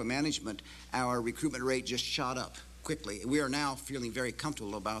Tampa management, our recruitment rate just shot up quickly. We are now feeling very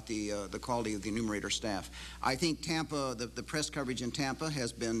comfortable about the quality of the enumerator staff. I think Tampa, the press coverage in Tampa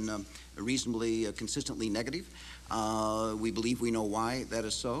has been reasonably consistently negative. We believe we know why that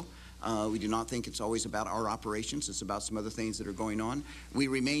is so. We do not think it's always about our operations. It's about some other things that are going on. We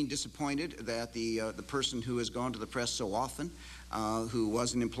remain disappointed that the person who has gone to the press so often, who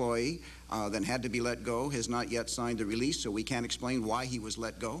was an employee, then had to be let go, has not yet signed the release, so we can't explain why he was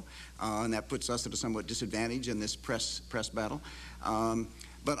let go, and that puts us at a somewhat disadvantage in this press battle.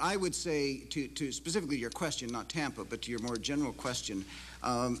 But I would say, to specifically your question, not Tampa, but to your more general question,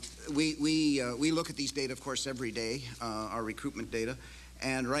 we look at these data, of course, every day, our recruitment data,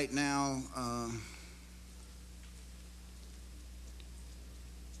 and right now,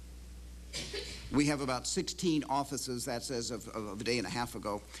 we have about 16 offices, that's as of a day and a half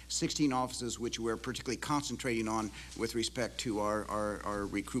ago, 16 offices which we're particularly concentrating on with respect to our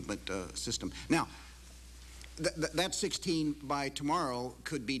recruitment system. Now, that 16 by tomorrow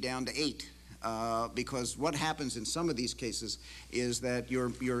could be down to 8. Because what happens in some of these cases is that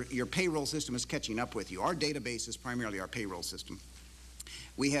your payroll system is catching up with you. Our database is primarily our payroll system.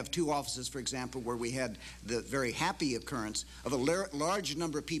 We have 2 offices, for example, where we had the very happy occurrence of a large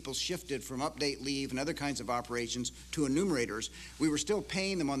number of people shifted from update leave and other kinds of operations to enumerators. We were still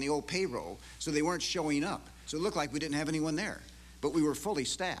paying them on the old payroll, so they weren't showing up. So it looked like we didn't have anyone there, but we were fully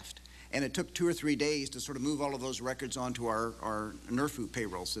staffed. And it took 2 or 3 days to sort of move all of those records onto our NERFU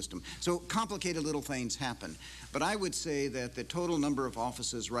payroll system. So complicated little things happen. But I would say that the total number of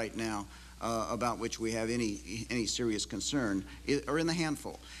offices right now about which we have any serious concern are in the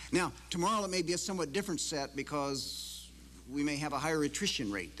handful. Now, tomorrow it may be a somewhat different set because we may have a higher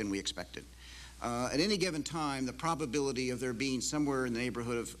attrition rate than we expected. At any given time, the probability of there being somewhere in the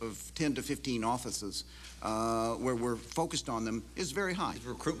neighborhood of 10 to 15 offices where we're focused on them is very high. Is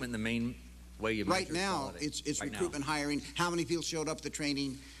recruitment the main way you measure Right now, quality? it's recruitment, hiring, how many people showed up at the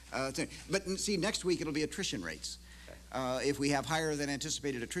training. But see, next week it'll be attrition rates. If we have higher than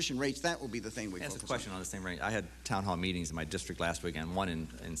anticipated attrition rates, that will be the thing we focus on. That's a question on the same range. I had town hall meetings in my district last weekend, one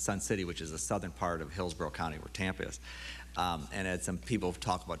in Sun City, which is the southern part of Hillsborough County where Tampa is. And had some people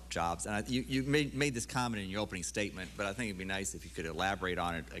talk about jobs. And you made this comment in your opening statement, but I think it'd be nice if you could elaborate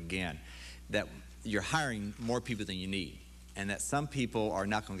on it again, that you're hiring more people than you need, and that some people are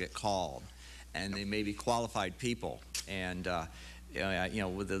not going to get called, and they may be qualified people. And you know,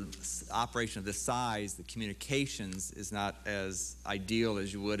 with the operation of this size, the communications is not as ideal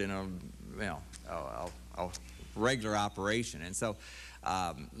as you would in a regular operation. And so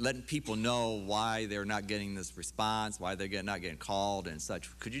letting people know why they're not getting this response, why they're not getting called and such.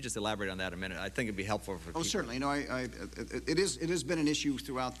 Could you just elaborate on that a minute? I think it'd be helpful for people. Oh, certainly. No, it has been an issue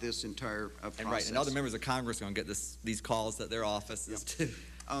throughout this entire process. And right, and other members of Congress are going to get these calls at their offices too.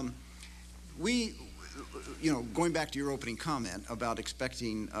 You know, going back to your opening comment about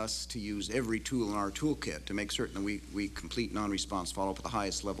expecting us to use every tool in our toolkit to make certain that we complete non-response follow-up at the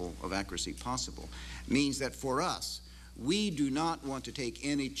highest level of accuracy possible, means that for us, we do not want to take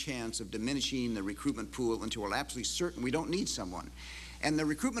any chance of diminishing the recruitment pool until we're absolutely certain we don't need someone. And the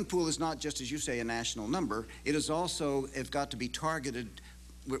recruitment pool is not just, as you say, a national number. It is also, it's got to be targeted.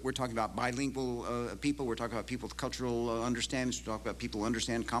 We're talking about bilingual people. We're talking about people with cultural understandings. We're talking about people who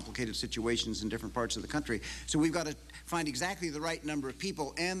understand complicated situations in different parts of the country. So we've got to find exactly the right number of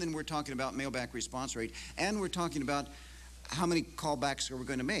people, and then we're talking about mailback response rate, and we're talking about how many callbacks are we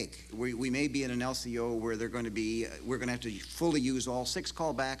going to make. We may be in an LCO where we're going to have to fully use all 6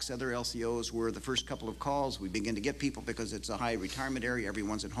 callbacks. Other LCOs where the first couple of calls we begin to get people because it's a high retirement area,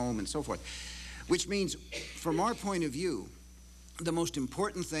 everyone's at home and so forth. Which means, from our point of view, the most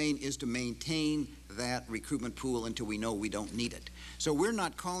important thing is to maintain that recruitment pool until we know we don't need it. So we're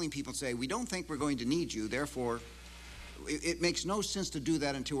not calling people and say, we don't think we're going to need you, therefore, it makes no sense to do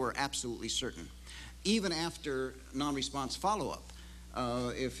that until we're absolutely certain. Even after non-response follow-up,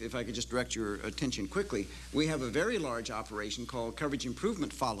 if I could just direct your attention quickly, we have a very large operation called Coverage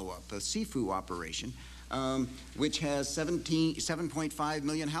Improvement Follow-Up, a CFU operation, which has 7.5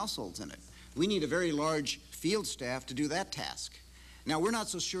 million households in it. We need a very large field staff to do that task. Now, we're not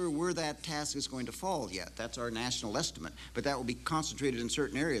so sure where that task is going to fall yet. That's our national estimate, but that will be concentrated in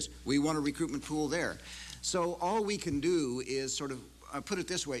certain areas. We want a recruitment pool there. So all we can do is sort of, put it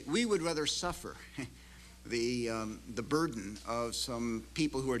this way, we would rather suffer the burden of some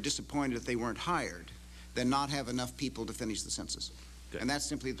people who are disappointed that they weren't hired than not have enough people to finish the census. Good. And that's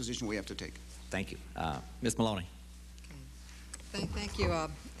simply the position we have to take. Thank you. Ms. Maloney. Okay. Thank you.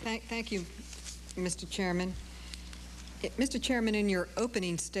 Thank you, Mr. Chairman. Mr. Chairman, in your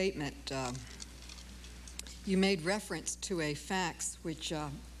opening statement, you made reference to a fax which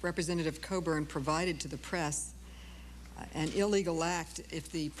Representative Coburn provided to the press, an illegal act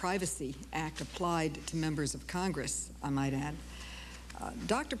if the Privacy Act applied to members of Congress, I might add.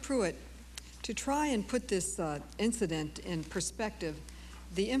 Dr. Pruitt, to try and put this incident in perspective,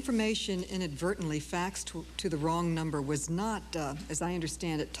 The information inadvertently faxed to the wrong number was not, as I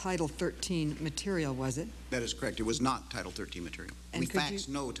understand it, Title 13 material, was it? That is correct. It was not Title 13 material. And We could faxed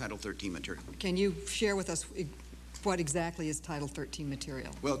no Title 13 material. Can you share with us what exactly is Title 13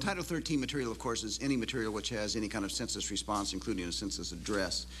 material? Well, Title 13 material, of course, is any material which has any kind of census response, including a census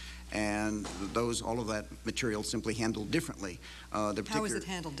address. And all of that material simply handled differently. How is it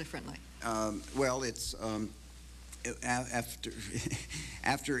handled differently? Well, it's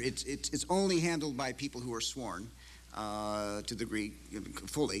after it's only handled by people who are sworn to the degree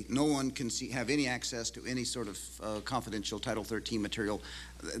fully. No one can have any access to any sort of confidential Title 13 material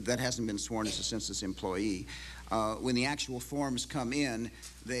that hasn't been sworn as a census employee. When the actual forms come in,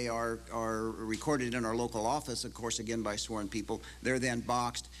 they are recorded in our local office, of course, again by sworn people. They're then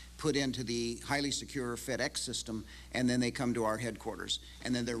boxed, put into the highly secure FedEx system, and then they come to our headquarters.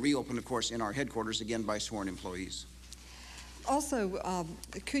 And then they're reopened, of course, in our headquarters, again by sworn employees. Also,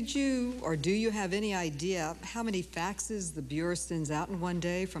 could you or do you have any idea how many faxes the Bureau sends out in one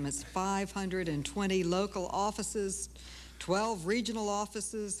day from its 520 local offices, 12 regional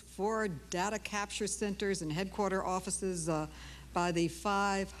offices, 4 data capture centers and headquarter offices by the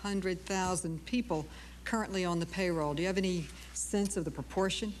 500,000 people currently on the payroll? Do you have any sense of the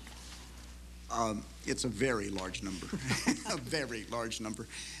proportion? It's a very large number, a very large number.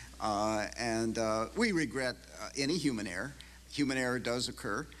 And we regret any human error. Human error does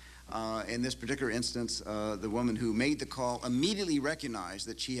occur. In this particular instance, the woman who made the call immediately recognized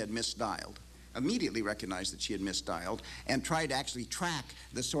that she had misdialed, and tried to actually track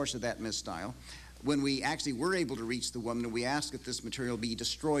the source of that misdial. When we actually were able to reach the woman, we asked that this material be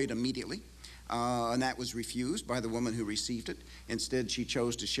destroyed immediately. And that was refused by the woman who received it. Instead, she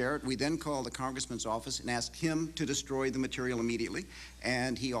chose to share it. We then called the congressman's office and asked him to destroy the material immediately,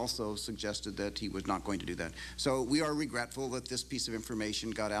 and he also suggested that he was not going to do that. So we are regretful that this piece of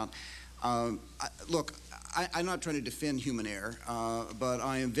information got out. Look, I'm not trying to defend human error, but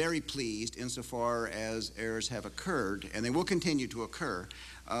I am very pleased insofar as errors have occurred, and they will continue to occur.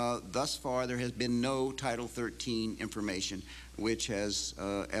 Thus far, there has been no Title 13 information which has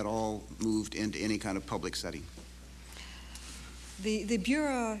at all moved into any kind of public setting. The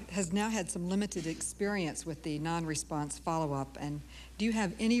Bureau has now had some limited experience with the non-response follow-up, and do you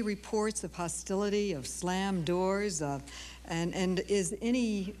have any reports of hostility, of slammed doors, and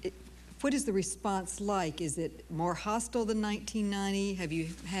what is the response like? Is it more hostile than 1990? Have you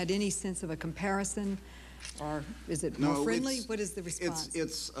had any sense of a comparison? Or is it more friendly? What is the response?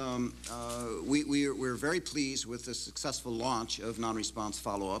 We're very pleased with the successful launch of non-response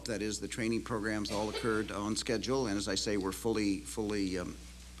follow-up. That is, the training programs all occurred on schedule, and as I say, we're fully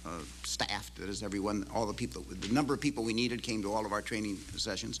staffed. That is, everyone, all the people, the number of people we needed came to all of our training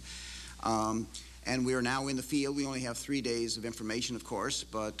sessions. And we are now in the field. We only have 3 days of information, of course,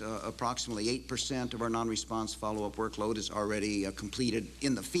 but approximately 8% of our non-response follow-up workload is already completed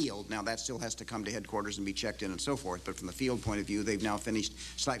in the field. Now, that still has to come to headquarters and be checked in and so forth, but from the field point of view, they've now finished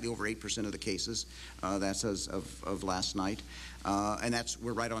slightly over 8% of the cases. That's as of last night. And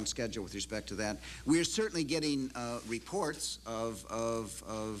we're right on schedule with respect to that. We're certainly getting reports of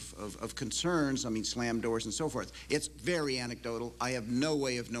concerns, I mean, slam doors and so forth. It's very anecdotal. I have no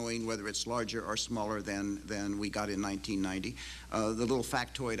way of knowing whether it's larger or smaller than we got in 1990. The little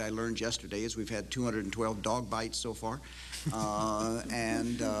factoid I learned yesterday is we've had 212 dog bites so far,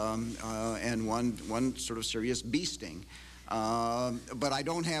 and one sort of serious bee sting. But I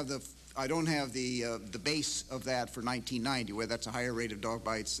don't have the base of that for 1990, whether that's a higher rate of dog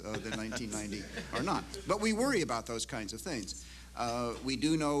bites than 1990 or not. But we worry about those kinds of things. We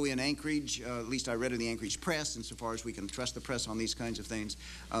do know in Anchorage, at least I read in the Anchorage press, insofar as we can trust the press on these kinds of things,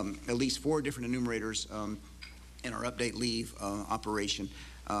 at least 4 different enumerators in our update leave operation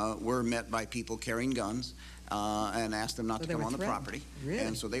were met by people carrying guns and asked them not to come on the property. Really?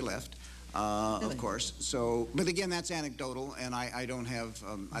 And so they left. Really? Of course. So, but again, that's anecdotal, and I don't have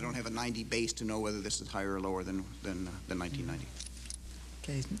a 90 base to know whether this is higher or lower than 1990.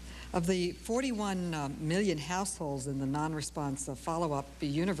 Okay. Of the 41 million households in the non-response follow-up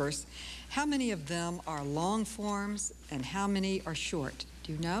universe, how many of them are long forms and how many are short?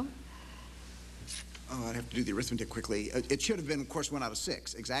 Do you know? Oh, I'd have to do the arithmetic quickly. It should have been, of course, 1 out of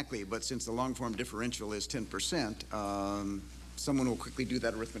 6, exactly. But since the long form differential is 10%, someone will quickly do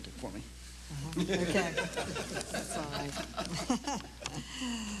that arithmetic for me. Okay. That's all right.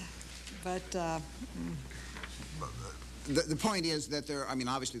 But the point is that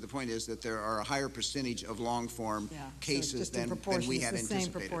obviously the point is that there are a higher percentage of long form cases so than we had anticipated.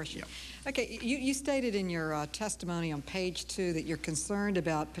 Same proportion. Yeah. Okay, you stated in your testimony on page 2 that you're concerned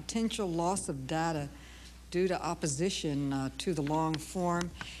about potential loss of data due to opposition to the long form.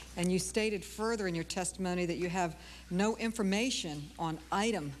 And you stated further in your testimony that you have no information on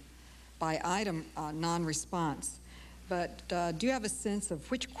item-by-item non-response. But do you have a sense of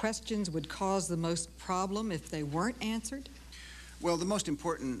which questions would cause the most problem if they weren't answered? Well, the most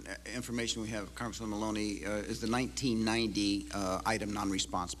important information we have, Congressman Maloney, is the 1990 item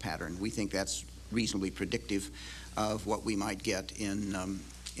non-response pattern. We think that's reasonably predictive of what we might get in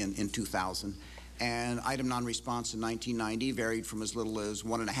 2000. And item non-response in 1990 varied from as little as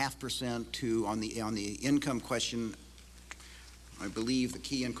 1.5% to, on the income question, I believe the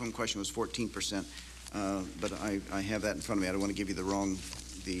key income question was 14%. But I have that in front of me. I don't want to give you the wrong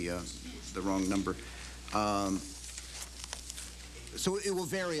number. So it will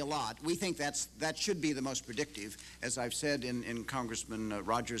vary a lot. We think that should be the most predictive. As I've said in Congressman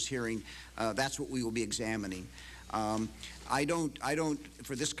Rogers' hearing, that's what we will be examining. I don't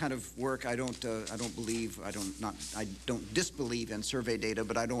for this kind of work, I don't disbelieve in survey data,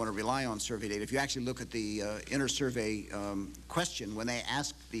 but I don't want to rely on survey data. If you actually look at the inner survey question, when they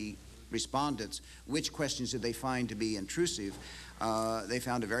ask the respondents which questions did they find to be intrusive, they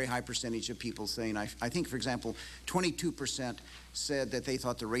found a very high percentage of people saying, I think, for example, 22% said that they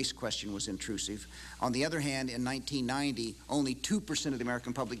thought the race question was intrusive. On the other hand, in 1990, only 2% of the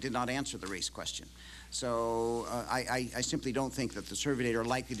American public did not answer the race question. So I simply don't think that the survey data are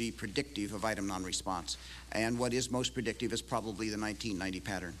likely to be predictive of item non-response. And what is most predictive is probably the 1990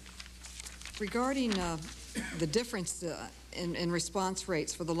 pattern. Regarding the difference in response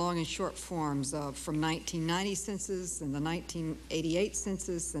rates for the long and short forms from 1990 census and the 1988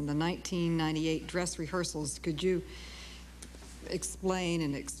 census and the 1998 dress rehearsals, could you explain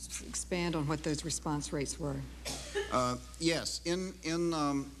and expand on what those response rates were? Yes. In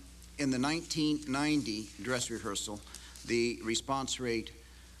the 1990 dress rehearsal, the response rate,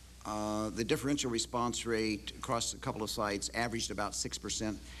 the differential response rate across a couple of sites averaged about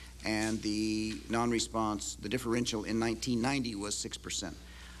 6%, and the non-response, the differential in 1990 was 6%.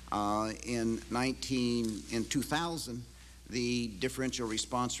 In 2000, the differential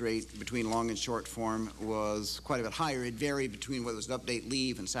response rate between long and short form was quite a bit higher. It varied between whether it was an update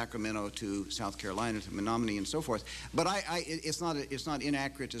leave in Sacramento to South Carolina to Menominee and so forth. But it's not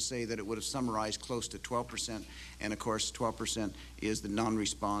inaccurate to say that it would have summarized close to 12%. And of course, 12% is the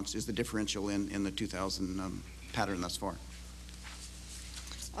non-response, is the differential in the 2000 pattern thus far.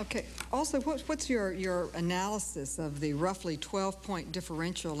 Okay. Also, what's your analysis of the roughly 12-point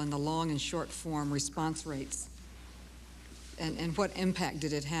differential in the long and short form response rates? And what impact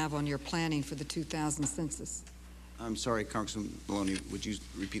did it have on your planning for the 2000 census? I'm sorry, Congressman Maloney, would you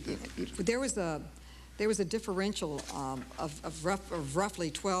repeat that? There was a differential of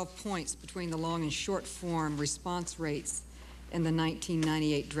roughly 12 points between the long and short form response rates in the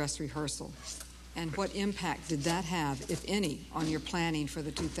 1998 dress rehearsal. And what impact did that have, if any, on your planning for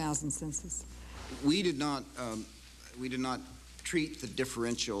the 2000 census? We did not treat the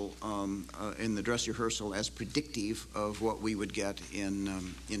differential in the dress rehearsal as predictive of what we would get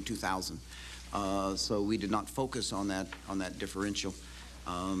in 2000. So we did not focus on that differential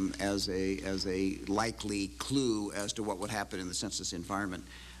as a likely clue as to what would happen in the census environment.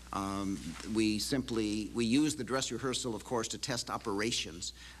 We used the dress rehearsal, of course, to test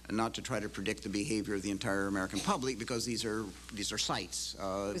operations and not to try to predict the behavior of the entire American public, because these are sites.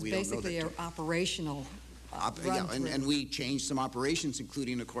 It was basically an operational yeah, and we changed some operations,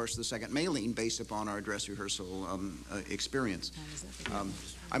 including, of course, the second mailing based upon our dress rehearsal experience.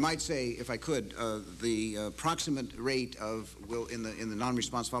 I might say, if I could, the approximate rate in the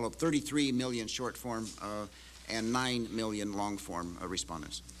non-response follow-up, 33 million short form and 9 million long form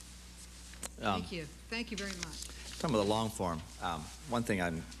respondents. Thank you. Thank you very much. Talking about the long form, one thing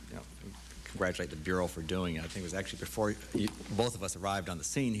I'm congratulate the Bureau for doing. I think it was actually before both of us arrived on the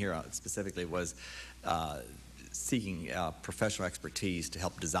scene here specifically, was seeking professional expertise to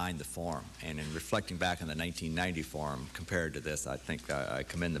help design the form. And in reflecting back on the 1990 form compared to this, I think I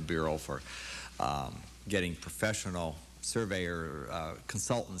commend the Bureau for getting professional surveyor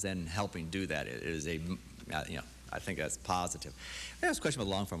consultants in helping do that. It is a, I think that's positive. I have a question about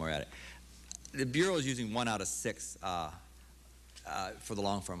the long form. We're at it. The Bureau is using 1 out of 6 for the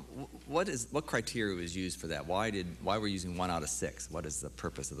long form. What criteria was used for that? Why were you using 1 out of 6? What is the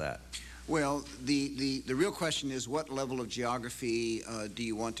purpose of that? Well, the real question is, what level of geography do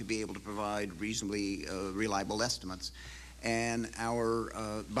you want to be able to provide reasonably reliable estimates? And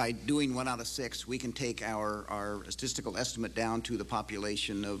by doing 1 out of 6, we can take our statistical estimate down to the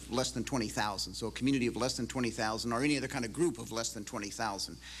population of less than 20,000. So a community of less than 20,000, or any other kind of group of less than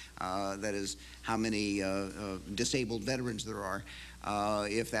 20,000. That is how many disabled veterans there are.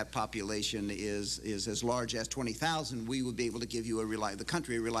 If that population is as large as 20,000, we would be able to give you a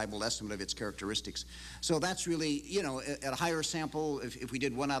reliable estimate of its characteristics. So that's really, you know, at a higher sample, if we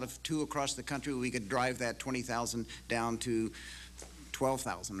did 1 out of 2 across the country, we could drive that 20,000 down to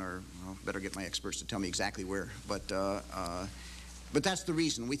 12,000, or I'll better get my experts to tell me exactly where. But that's the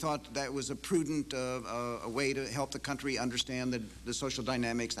reason. We thought that was a prudent a way to help the country understand the social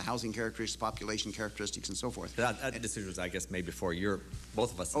dynamics, the housing characteristics, population characteristics, and so forth. That decision was, I guess, made before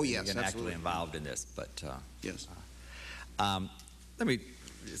both of us yes, actively involved in this. But yes.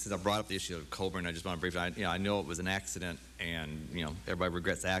 Since I brought up the issue of Colburn, I just want to briefly, I know it was an accident, and everybody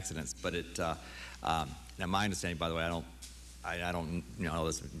regrets accidents, but now my understanding, by the way, I don't know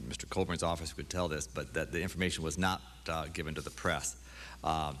this, Mr. Colburn's office could tell this, but that the information was not given to the press.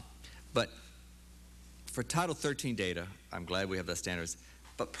 But for Title 13 data, I'm glad we have those standards,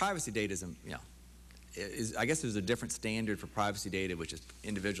 but privacy data I guess there's a different standard for privacy data, which is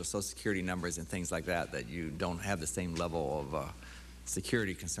individual Social Security numbers and things like that, that you don't have the same level of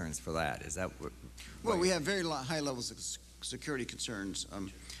security concerns for that. Is that what? Well, we have very high levels of security concerns,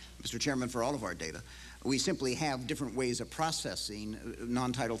 Mr. Chairman, for all of our data. We simply have different ways of processing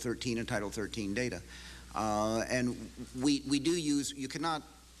non-Title 13 and Title 13 data. And we do use, you cannot,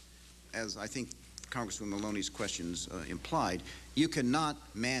 as I think Congressman Maloney's questions implied, you cannot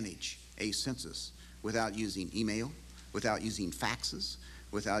manage a census without using email, without using faxes,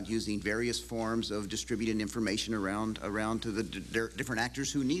 without using various forms of distributing information around to the different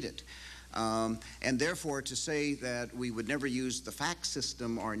actors who need it. And therefore, to say that we would never use the fax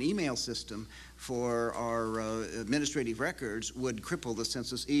system or an email system for our administrative records would cripple the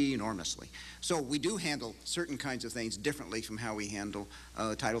census enormously. So we do handle certain kinds of things differently from how we handle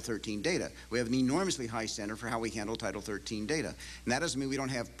Title 13 data. We have an enormously high standard for how we handle Title 13 data. And that doesn't mean we don't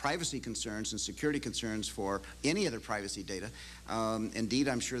have privacy concerns and security concerns for any other privacy data. Indeed,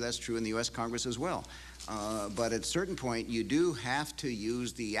 I'm sure that's true in the U.S. Congress as well. But at a certain point, you do have to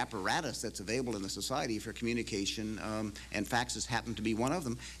use the apparatus that's available in the society for communication, and faxes happen to be one of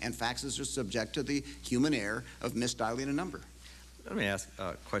them, and faxes are subject to the human error of misdialing a number. Let me ask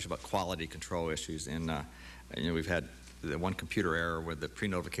a question about quality control issues. And we've had the one computer error where the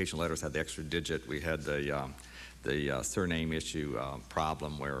pre-notification letters had the extra digit. We had the surname issue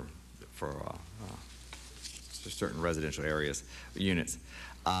problem where for certain residential areas, units.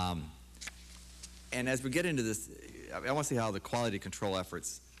 And as we get into this, I want to see how the quality control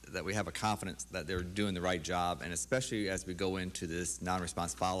efforts, that we have a confidence that they're doing the right job, and especially as we go into this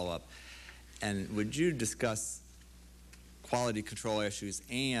non-response follow-up. And would you discuss quality control issues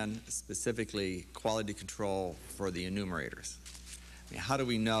and specifically quality control for the enumerators? I mean, how do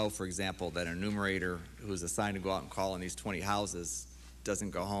we know, for example, that an enumerator who's assigned to go out and call on these 20 houses doesn't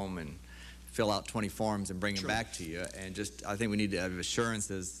go home and fill out 20 forms and bring them back to you? And just, I think we need to have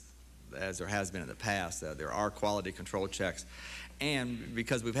assurances, as there has been in the past, there are quality control checks, and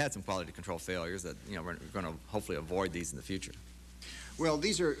because we've had some quality control failures, that we're going to hopefully avoid these in the future. Well,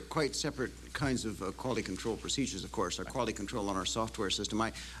 these are quite separate kinds of quality control procedures, of course. Our quality control on our software system.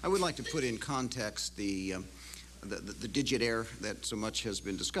 I would like to put in context the digit error that so much has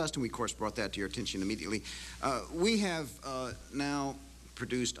been discussed, and we, of course, brought that to your attention immediately. We have now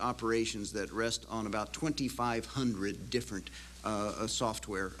produced operations that rest on about 2,500 different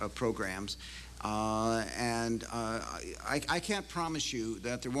software programs. I can't promise you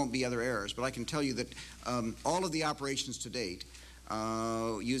that there won't be other errors, but I can tell you that all of the operations to date,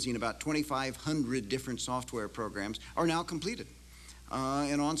 using about 2,500 different software programs, are now completed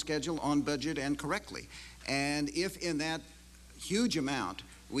and on schedule, on budget, and correctly. And if in that huge amount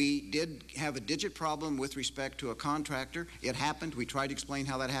we did have a digit problem with respect to a contractor, it happened. We tried to explain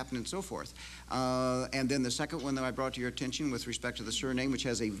how that happened and so forth. And then the second one that I brought to your attention with respect to the surname, which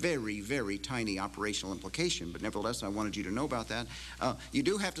has a very, very tiny operational implication, but nevertheless I wanted you to know about that. You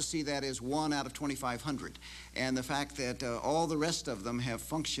do have to see that as 1 out of 2,500. And the fact that all the rest of them have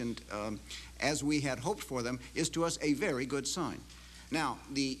functioned as we had hoped for them is to us a very good sign. Now,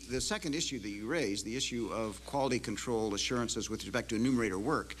 the second issue that you raised, the issue of quality control assurances with respect to enumerator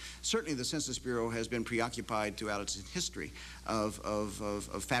work, certainly the Census Bureau has been preoccupied throughout its history of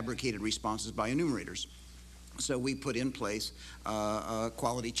fabricated responses by enumerators. So we put in place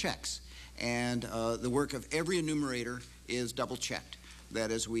quality checks. And the work of every enumerator is double-checked.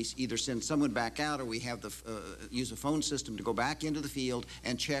 That is, we either send someone back out or we have use a phone system to go back into the field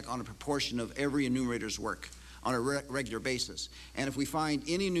and check on a proportion of every enumerator's work on a regular basis. And if we find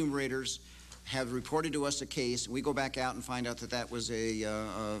any enumerators have reported to us a case, we go back out and find out that that was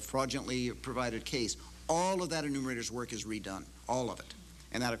a fraudulently provided case, all of that enumerator's work is redone, all of it.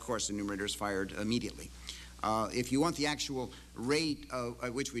 And that, of course, the enumerator is fired immediately. If you want the actual rate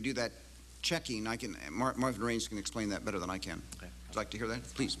at which we do that checking, Marvin Raines can explain that better than I can. Okay. Would you like to hear that?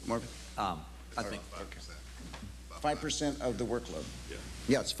 Please, Marvin. I think 5% of the workload.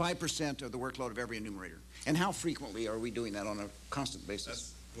 Yeah, it's 5% of the workload of every enumerator. And how frequently are we doing that on a constant basis?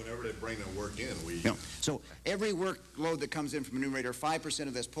 That's whenever they bring their work in, we... Yeah. So every workload that comes in from enumerator, 5%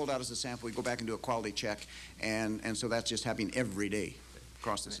 of that's pulled out as a sample. We go back and do a quality check, and so that's just happening every day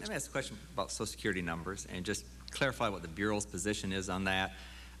across the Let system. me ask a question about Social Security numbers and just clarify what the Bureau's position is on that,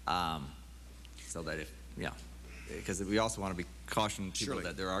 so that because we also want to be cautioning people Surely.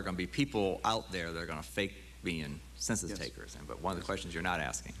 that there are going to be people out there that are going to fake being census Yes. takers. But one of the questions you're not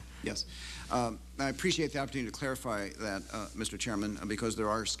asking. Yes. I appreciate the opportunity to clarify that, Mr. Chairman, because there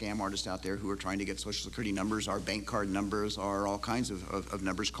are scam artists out there who are trying to get Social Security numbers, our bank card numbers, or all kinds of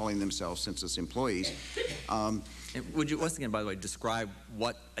numbers calling themselves census employees. And would you, once again, by the way, describe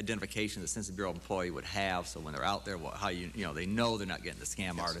what identification the Census Bureau employee would have, so when they're out there, how they know they're not getting the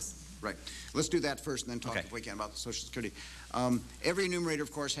scam artists? Right. Let's do that first and then talk, Okay. if we can, about the Social Security. Every enumerator,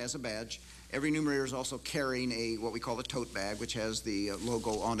 of course, has a badge. Every enumerator is also carrying what we call a tote bag, which has the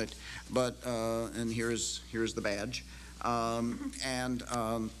logo on it. And here's the badge.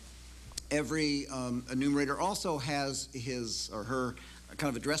 Every enumerator also has his or her kind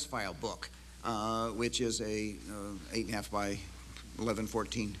of address file book, which is a 8.5 by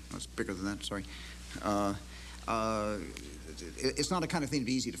 1114. It's bigger than that. Sorry. It's not a kind of thing to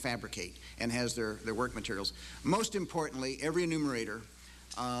be easy to fabricate, and has their work materials. Most importantly, every enumerator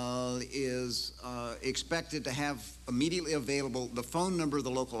is expected to have immediately available the phone number of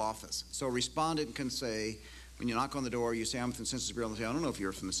the local office. So a respondent can say, when you knock on the door, you say, I'm from the Census Bureau, and they say, I don't know if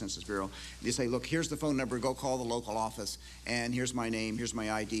you're from the Census Bureau. You say, look, here's the phone number, go call the local office, and here's my name, here's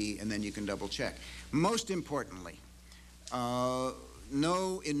my ID, and then you can double check. Most importantly,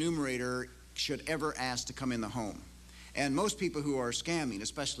 no enumerator should ever ask to come in the home. And most people who are scamming,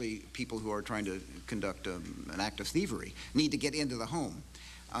 especially people who are trying to conduct an act of thievery, need to get into the home.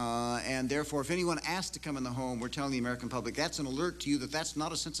 And therefore, if anyone asks to come in the home, we're telling the American public that's an alert to you that that's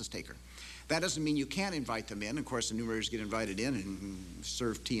not a census taker. That doesn't mean you can't invite them in. Of course, enumerators get invited in and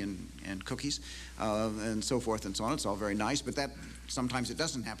serve tea and cookies and so forth and so on. It's all very nice, but sometimes it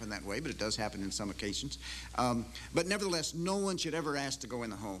doesn't happen that way, but it does happen in some occasions. But nevertheless, no one should ever ask to go in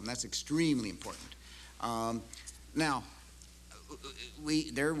the home. That's extremely important. Now,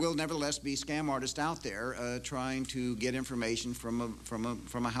 there will nevertheless be scam artists out there trying to get information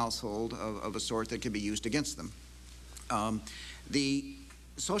from a household of a sort that can be used against them. The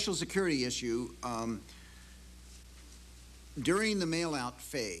Social Security issue, during the mail-out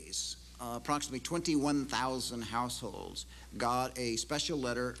phase, approximately 21,000 households got a special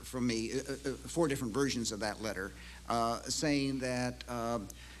letter from me, 4 different versions of that letter, saying that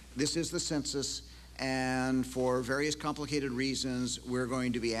this is the census, and for various complicated reasons, we're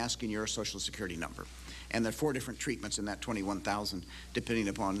going to be asking your Social Security number. And there are 4 different treatments in that 21,000, depending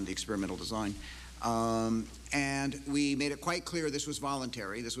upon the experimental design. And we made it quite clear this was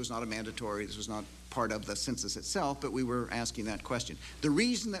voluntary, this was not a mandatory, this was not part of the census itself, but we were asking that question. The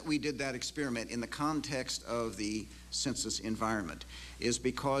reason that we did that experiment in the context of the census environment is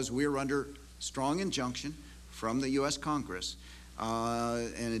because we're under strong injunction from the U.S. Congress,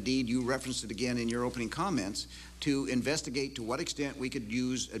 and indeed you referenced it again in your opening comments, to investigate to what extent we could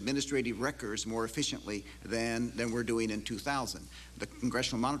use administrative records more efficiently than we're doing in 2000. The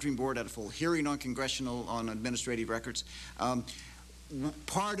Congressional Monitoring Board had a full hearing on administrative records.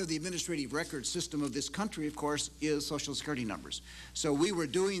 Part of the administrative record system of this country, of course, is Social Security numbers. So we were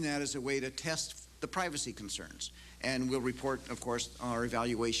doing that as a way to test the privacy concerns. And we'll report, of course, our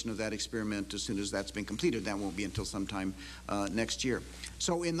evaluation of that experiment as soon as that's been completed. That won't be until sometime next year.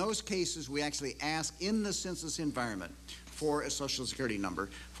 So in those cases, we actually ask in the census environment for a Social Security number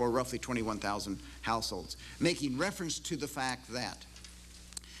for roughly 21,000 households, making reference to the fact that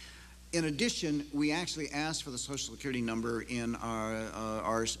in addition, we actually asked for the Social Security number in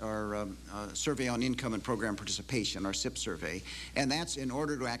our Survey on Income and Program Participation, our SIP survey, and that's in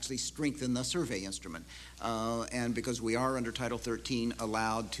order to actually strengthen the survey instrument. And because we are under Title 13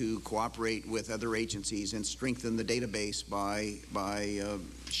 allowed to cooperate with other agencies and strengthen the database by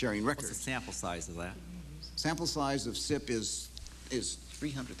sharing records. What's the sample size of that? Sample size of SIP is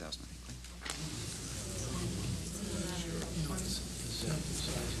 300,000, I think.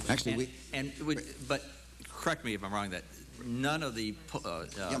 Actually, but correct me if I'm wrong, that none of the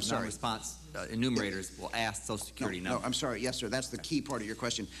non-response enumerators will ask Social Security number. No, I'm sorry. Yes, sir. That's the key part of your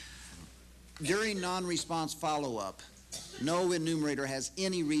question. During non-response follow-up, no enumerator has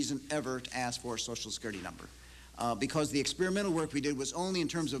any reason ever to ask for a Social Security number. because the experimental work we did was only in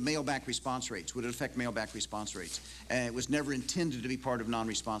terms of mail-back response rates. Would it affect mail-back response rates? And it was never intended to be part of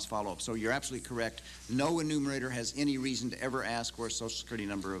non-response follow-up. So you're absolutely correct. No enumerator has any reason to ever ask for a Social Security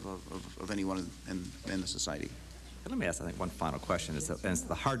number of anyone in the society. Let me ask, I think, one final question. It's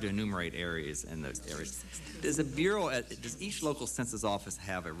the hard to enumerate areas in those areas. Does the Bureau, does each local census office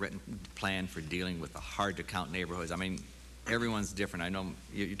have a written plan for dealing with the hard to count neighborhoods? I mean, everyone's different. I know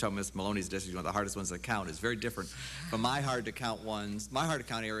you're talking Ms. Maloney's district, one of the hardest ones to count. Is very different from my hard to count ones. My hard to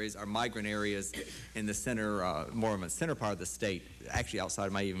count areas are migrant areas in the center, more of a center part of the state, actually outside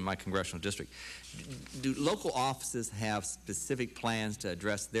of even my congressional district. Do local offices have specific plans to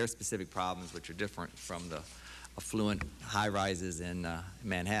address their specific problems, which are different from the affluent high-rises in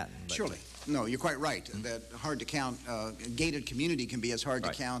Manhattan? Surely. No, you're quite right. That hard to count, gated community can be as hard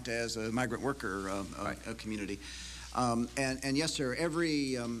to count as a migrant worker community. And yes, sir,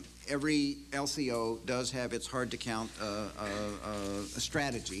 every LCO does have its hard to count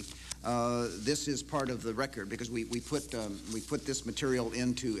strategy. This is part of the record because we put this material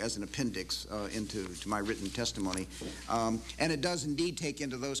into as an appendix into my written testimony, and it does indeed take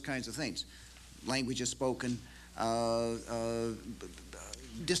into those kinds of things. Language is spoken.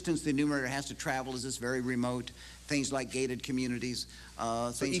 Distance the enumerator has to travel is this very remote. Things like gated communities.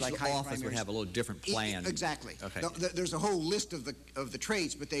 So things each like high office primaries. would have a little different plan. Exactly. Okay. There's a whole list of the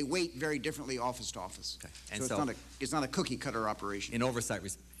traits, but they weight very differently office to office. Okay. And so it's not a cookie cutter operation. In oversight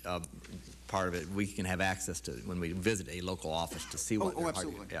part of it, we can have access to when we visit a local office to see what. Oh,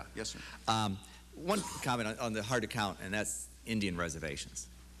 absolutely. Yeah. Yes, sir. One comment on the hard to count, and that's Indian reservations.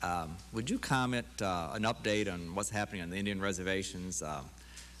 Would you comment an update on what's happening on the Indian reservations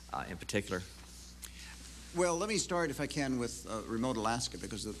in particular? Well, let me start, if I can, with remote Alaska,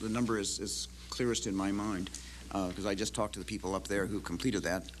 because the number is clearest in my mind, because I just talked to the people up there who completed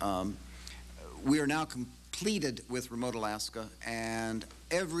that. We are now completed with remote Alaska, and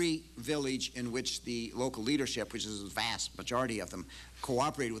every village in which the local leadership, which is a vast majority of them,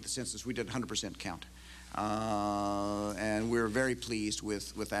 cooperated with the census, we did 100% count. And we're very pleased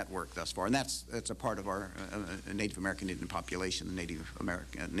with that work thus far, and that's a part of our Native American Indian population, the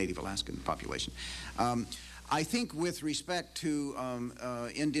Native Alaskan population. I think with respect to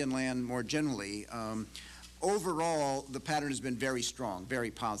Indian land more generally, overall the pattern has been very strong, very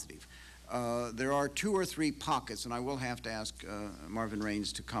positive. There are 2 or 3 pockets, and I will have to ask Marvin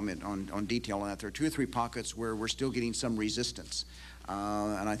Raines to comment on detail on that. There are 2 or 3 pockets where we're still getting some resistance.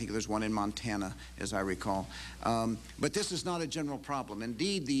 And I think there's one in Montana, as I recall. But this is not a general problem.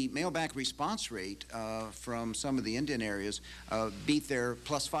 Indeed, the mail-back response rate from some of the Indian areas beat their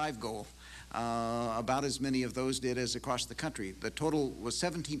 +5 goal. About as many of those did as across the country. The total was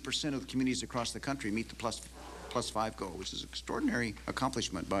 17% of the communities across the country meet the +5 goal, which is an extraordinary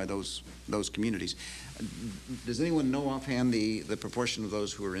accomplishment by those communities. Does anyone know offhand the proportion of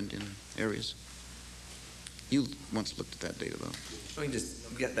those who are Indian areas? You once looked at that data, though. We can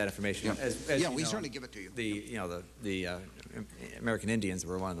just get that information. Yeah, As we certainly give it to you. The American Indians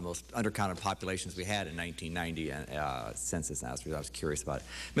were one of the most undercounted populations we had in 1990 census. I was curious about it.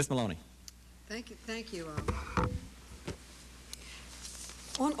 Ms. Maloney. Thank you.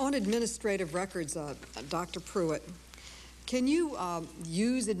 On administrative records, Dr. Pruitt, can you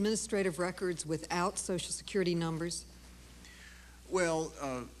use administrative records without Social Security numbers? Well,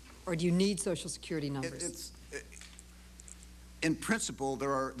 or do you need Social Security numbers? In principle,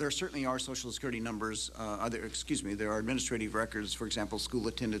 there certainly are Social Security numbers. There are administrative records, for example, school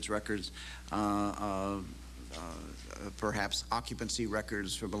attendance records, perhaps occupancy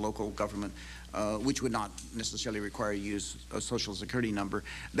records from a local government, which would not necessarily require you to use a Social Security number.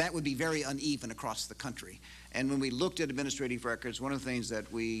 That would be very uneven across the country. And when we looked at administrative records, one of the things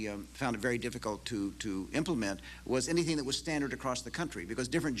that we found it very difficult to implement was anything that was standard across the country, because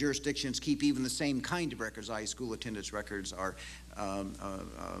different jurisdictions keep even the same kind of records, i.e. school attendance records, are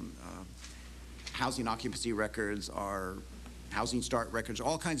housing occupancy records, are housing start records,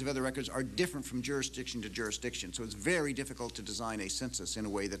 all kinds of other records are different from jurisdiction to jurisdiction. So it's very difficult to design a census in a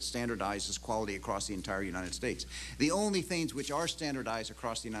way that standardizes quality across the entire United States. The only things which are standardized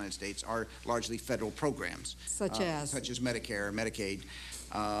across the United States are largely federal programs. Such as Medicare, Medicaid.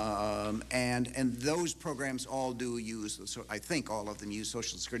 And those programs all do use, so I think all of them use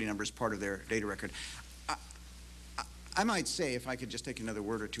Social Security numbers as part of their data record. I might say, if I could just take another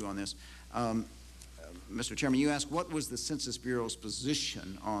word or two on this, Mr. Chairman, you asked what was the Census Bureau's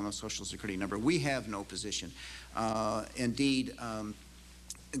position on a Social Security number. We have no position. Indeed,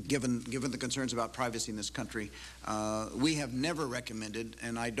 given the concerns about privacy in this country, we have never recommended,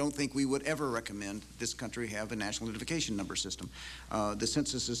 and I don't think we would ever recommend, this country have a national identification number system. The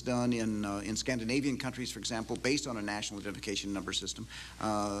census is done in Scandinavian countries, for example, based on a national identification number system.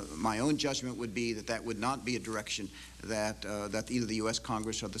 My own judgment would be that that would not be a direction that either the U.S.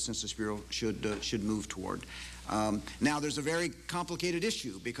 Congress or the Census Bureau should move toward. Now, there's a very complicated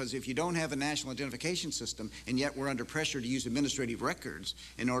issue, because if you don't have a national identification system, and yet we're under pressure to use administrative records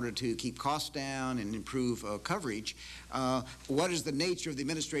in order to keep costs down and improve coverage, what is the nature of the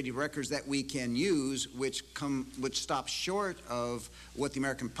administrative records that we can use which stop short of what the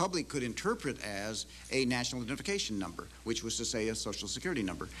American public could interpret as a national identification number, which was to say a Social Security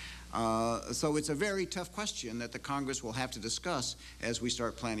number? So it's a very tough question that the Congress will have to discuss as we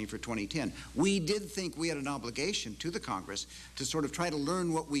start planning for 2010. We did think we had an obligation to the Congress to sort of try to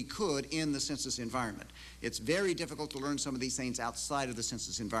learn what we could in the census environment. It's very difficult to learn some of these things outside of the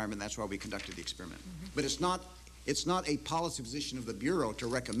census environment. That's why we conducted the experiment. But it's not a policy position of the Bureau to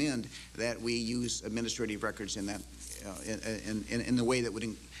recommend that we use administrative records in that in the way that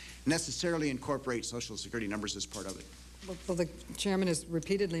would necessarily incorporate Social Security numbers as part of it. Well, the chairman has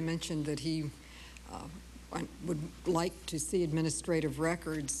repeatedly mentioned that he would like to see administrative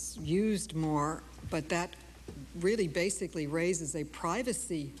records used more, but that really basically raises a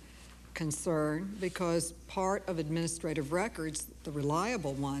privacy concern, because part of administrative records, the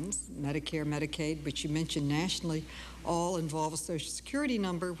reliable ones, Medicare, Medicaid, which you mentioned nationally, all involve a Social Security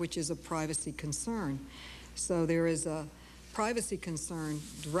number, which is a privacy concern. So there is a privacy concern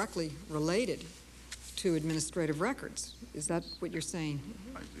directly related to administrative records. Is that what you're saying?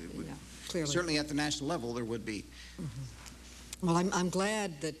 Yeah, clearly. Certainly at the national level there would be. Well, I'm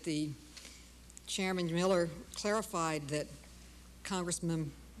glad that the Chairman Miller clarified that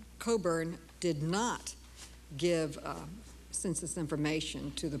Congressman Coburn did not give census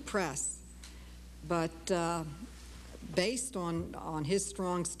information to the press, but based on his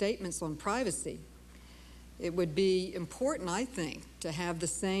strong statements on privacy, it would be important, I think, to have the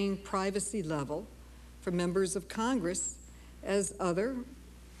same privacy level for members of Congress as other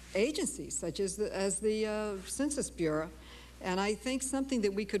agencies, such as the Census Bureau. And I think something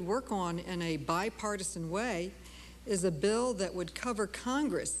that we could work on in a bipartisan way is a bill that would cover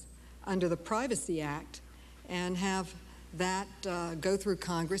Congress under the Privacy Act and have that go through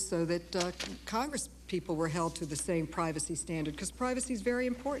Congress so that Congress people were held to the same privacy standard, because privacy is very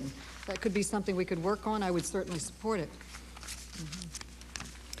important. That could be something we could work on. I would certainly support it.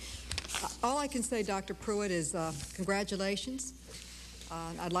 All I can say, Dr. Pruitt, is congratulations.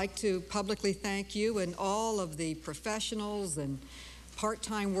 I'd like to publicly thank you and all of the professionals and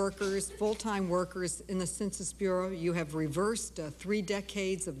part-time workers, full-time workers in the Census Bureau. You have reversed 3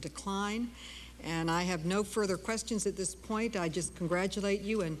 decades of decline, and I have no further questions at this point. I just congratulate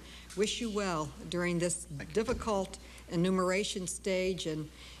you and wish you well during this difficult enumeration stage, and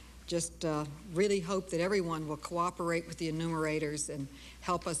just really hope that everyone will cooperate with the enumerators and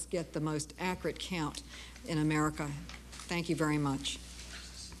help us get the most accurate count in America. Thank you very much.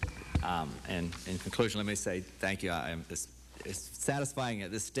 And in conclusion, let me say thank you. It's satisfying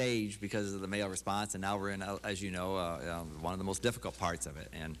at this stage because of the mail response, and now we're in, as you know, one of the most difficult parts of it.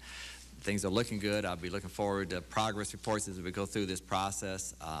 And things are looking good. I'll be looking forward to progress reports as we go through this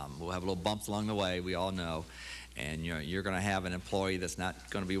process. We'll have little bumps along the way, we all know. And you're going to have an employee that's not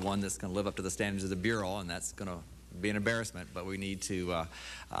going to be one that's going to live up to the standards of the Bureau, and that's going to be an embarrassment, but we need to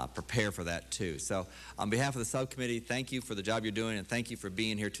prepare for that too. So on behalf of the subcommittee, thank you for the job you're doing, and thank you for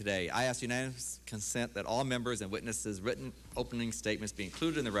being here today. I ask unanimous consent that all members and witnesses' written opening statements be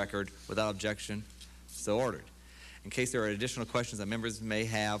included in the record without objection. So ordered. In case there are additional questions that members may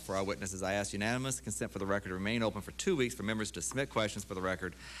have for our witnesses, I ask unanimous consent for the record to remain open for 2 weeks for members to submit questions for the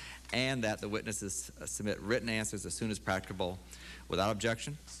record, and that the witnesses submit written answers as soon as practicable without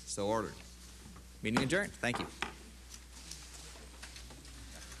objection. So ordered. Meeting adjourned. Thank you.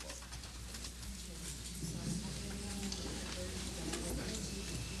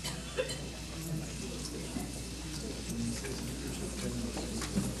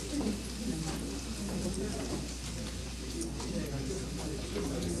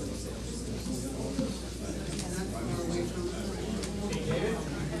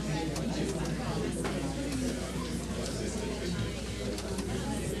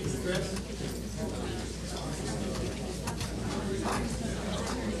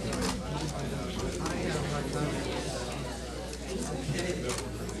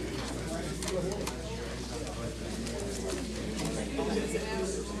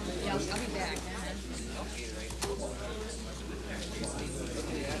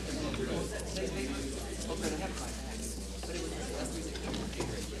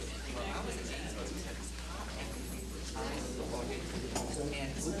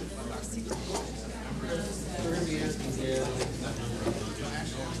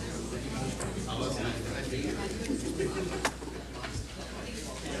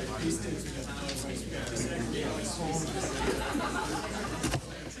 That was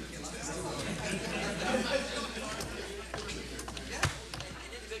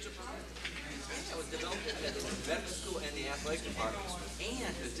developed at the medical school and the athletic department, and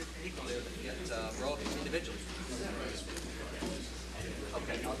there's different people there that were all individuals.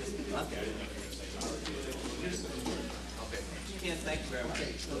 Okay, I'll just. Okay. Okay. Ken, thank you very much.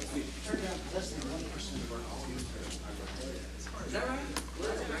 Turned out less than 1% of our students are retired. Is that right? Well,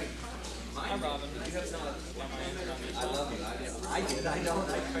 that's great. Hi, Robin. Did you have some? I love it. I did. I don't.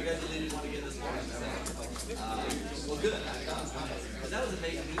 I forgot you didn't want to get this morning. Well, good. Because that was a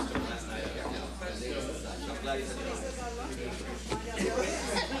big news story last night. I'm glad you said that.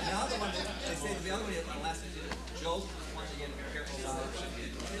 The other one, they say the other one is last week. Joe, once again, be careful about it.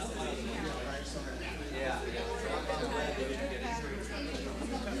 Yeah. I'm glad they didn't get it.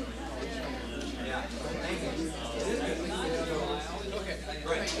 Yeah. Thank you. It is good. Okay.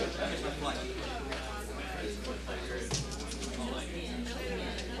 Great. Here's my flight.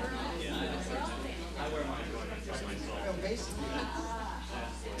 I wear mine.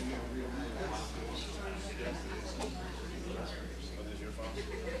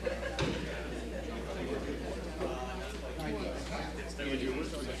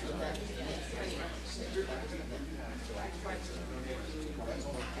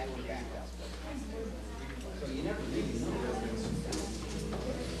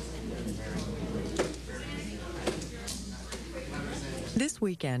 This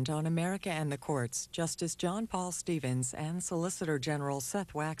weekend on America and the Courts, Justice John Paul Stevens and Solicitor General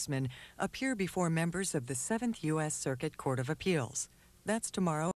Seth Waxman appear before members of the 7th U.S. Circuit Court of Appeals. That's tomorrow.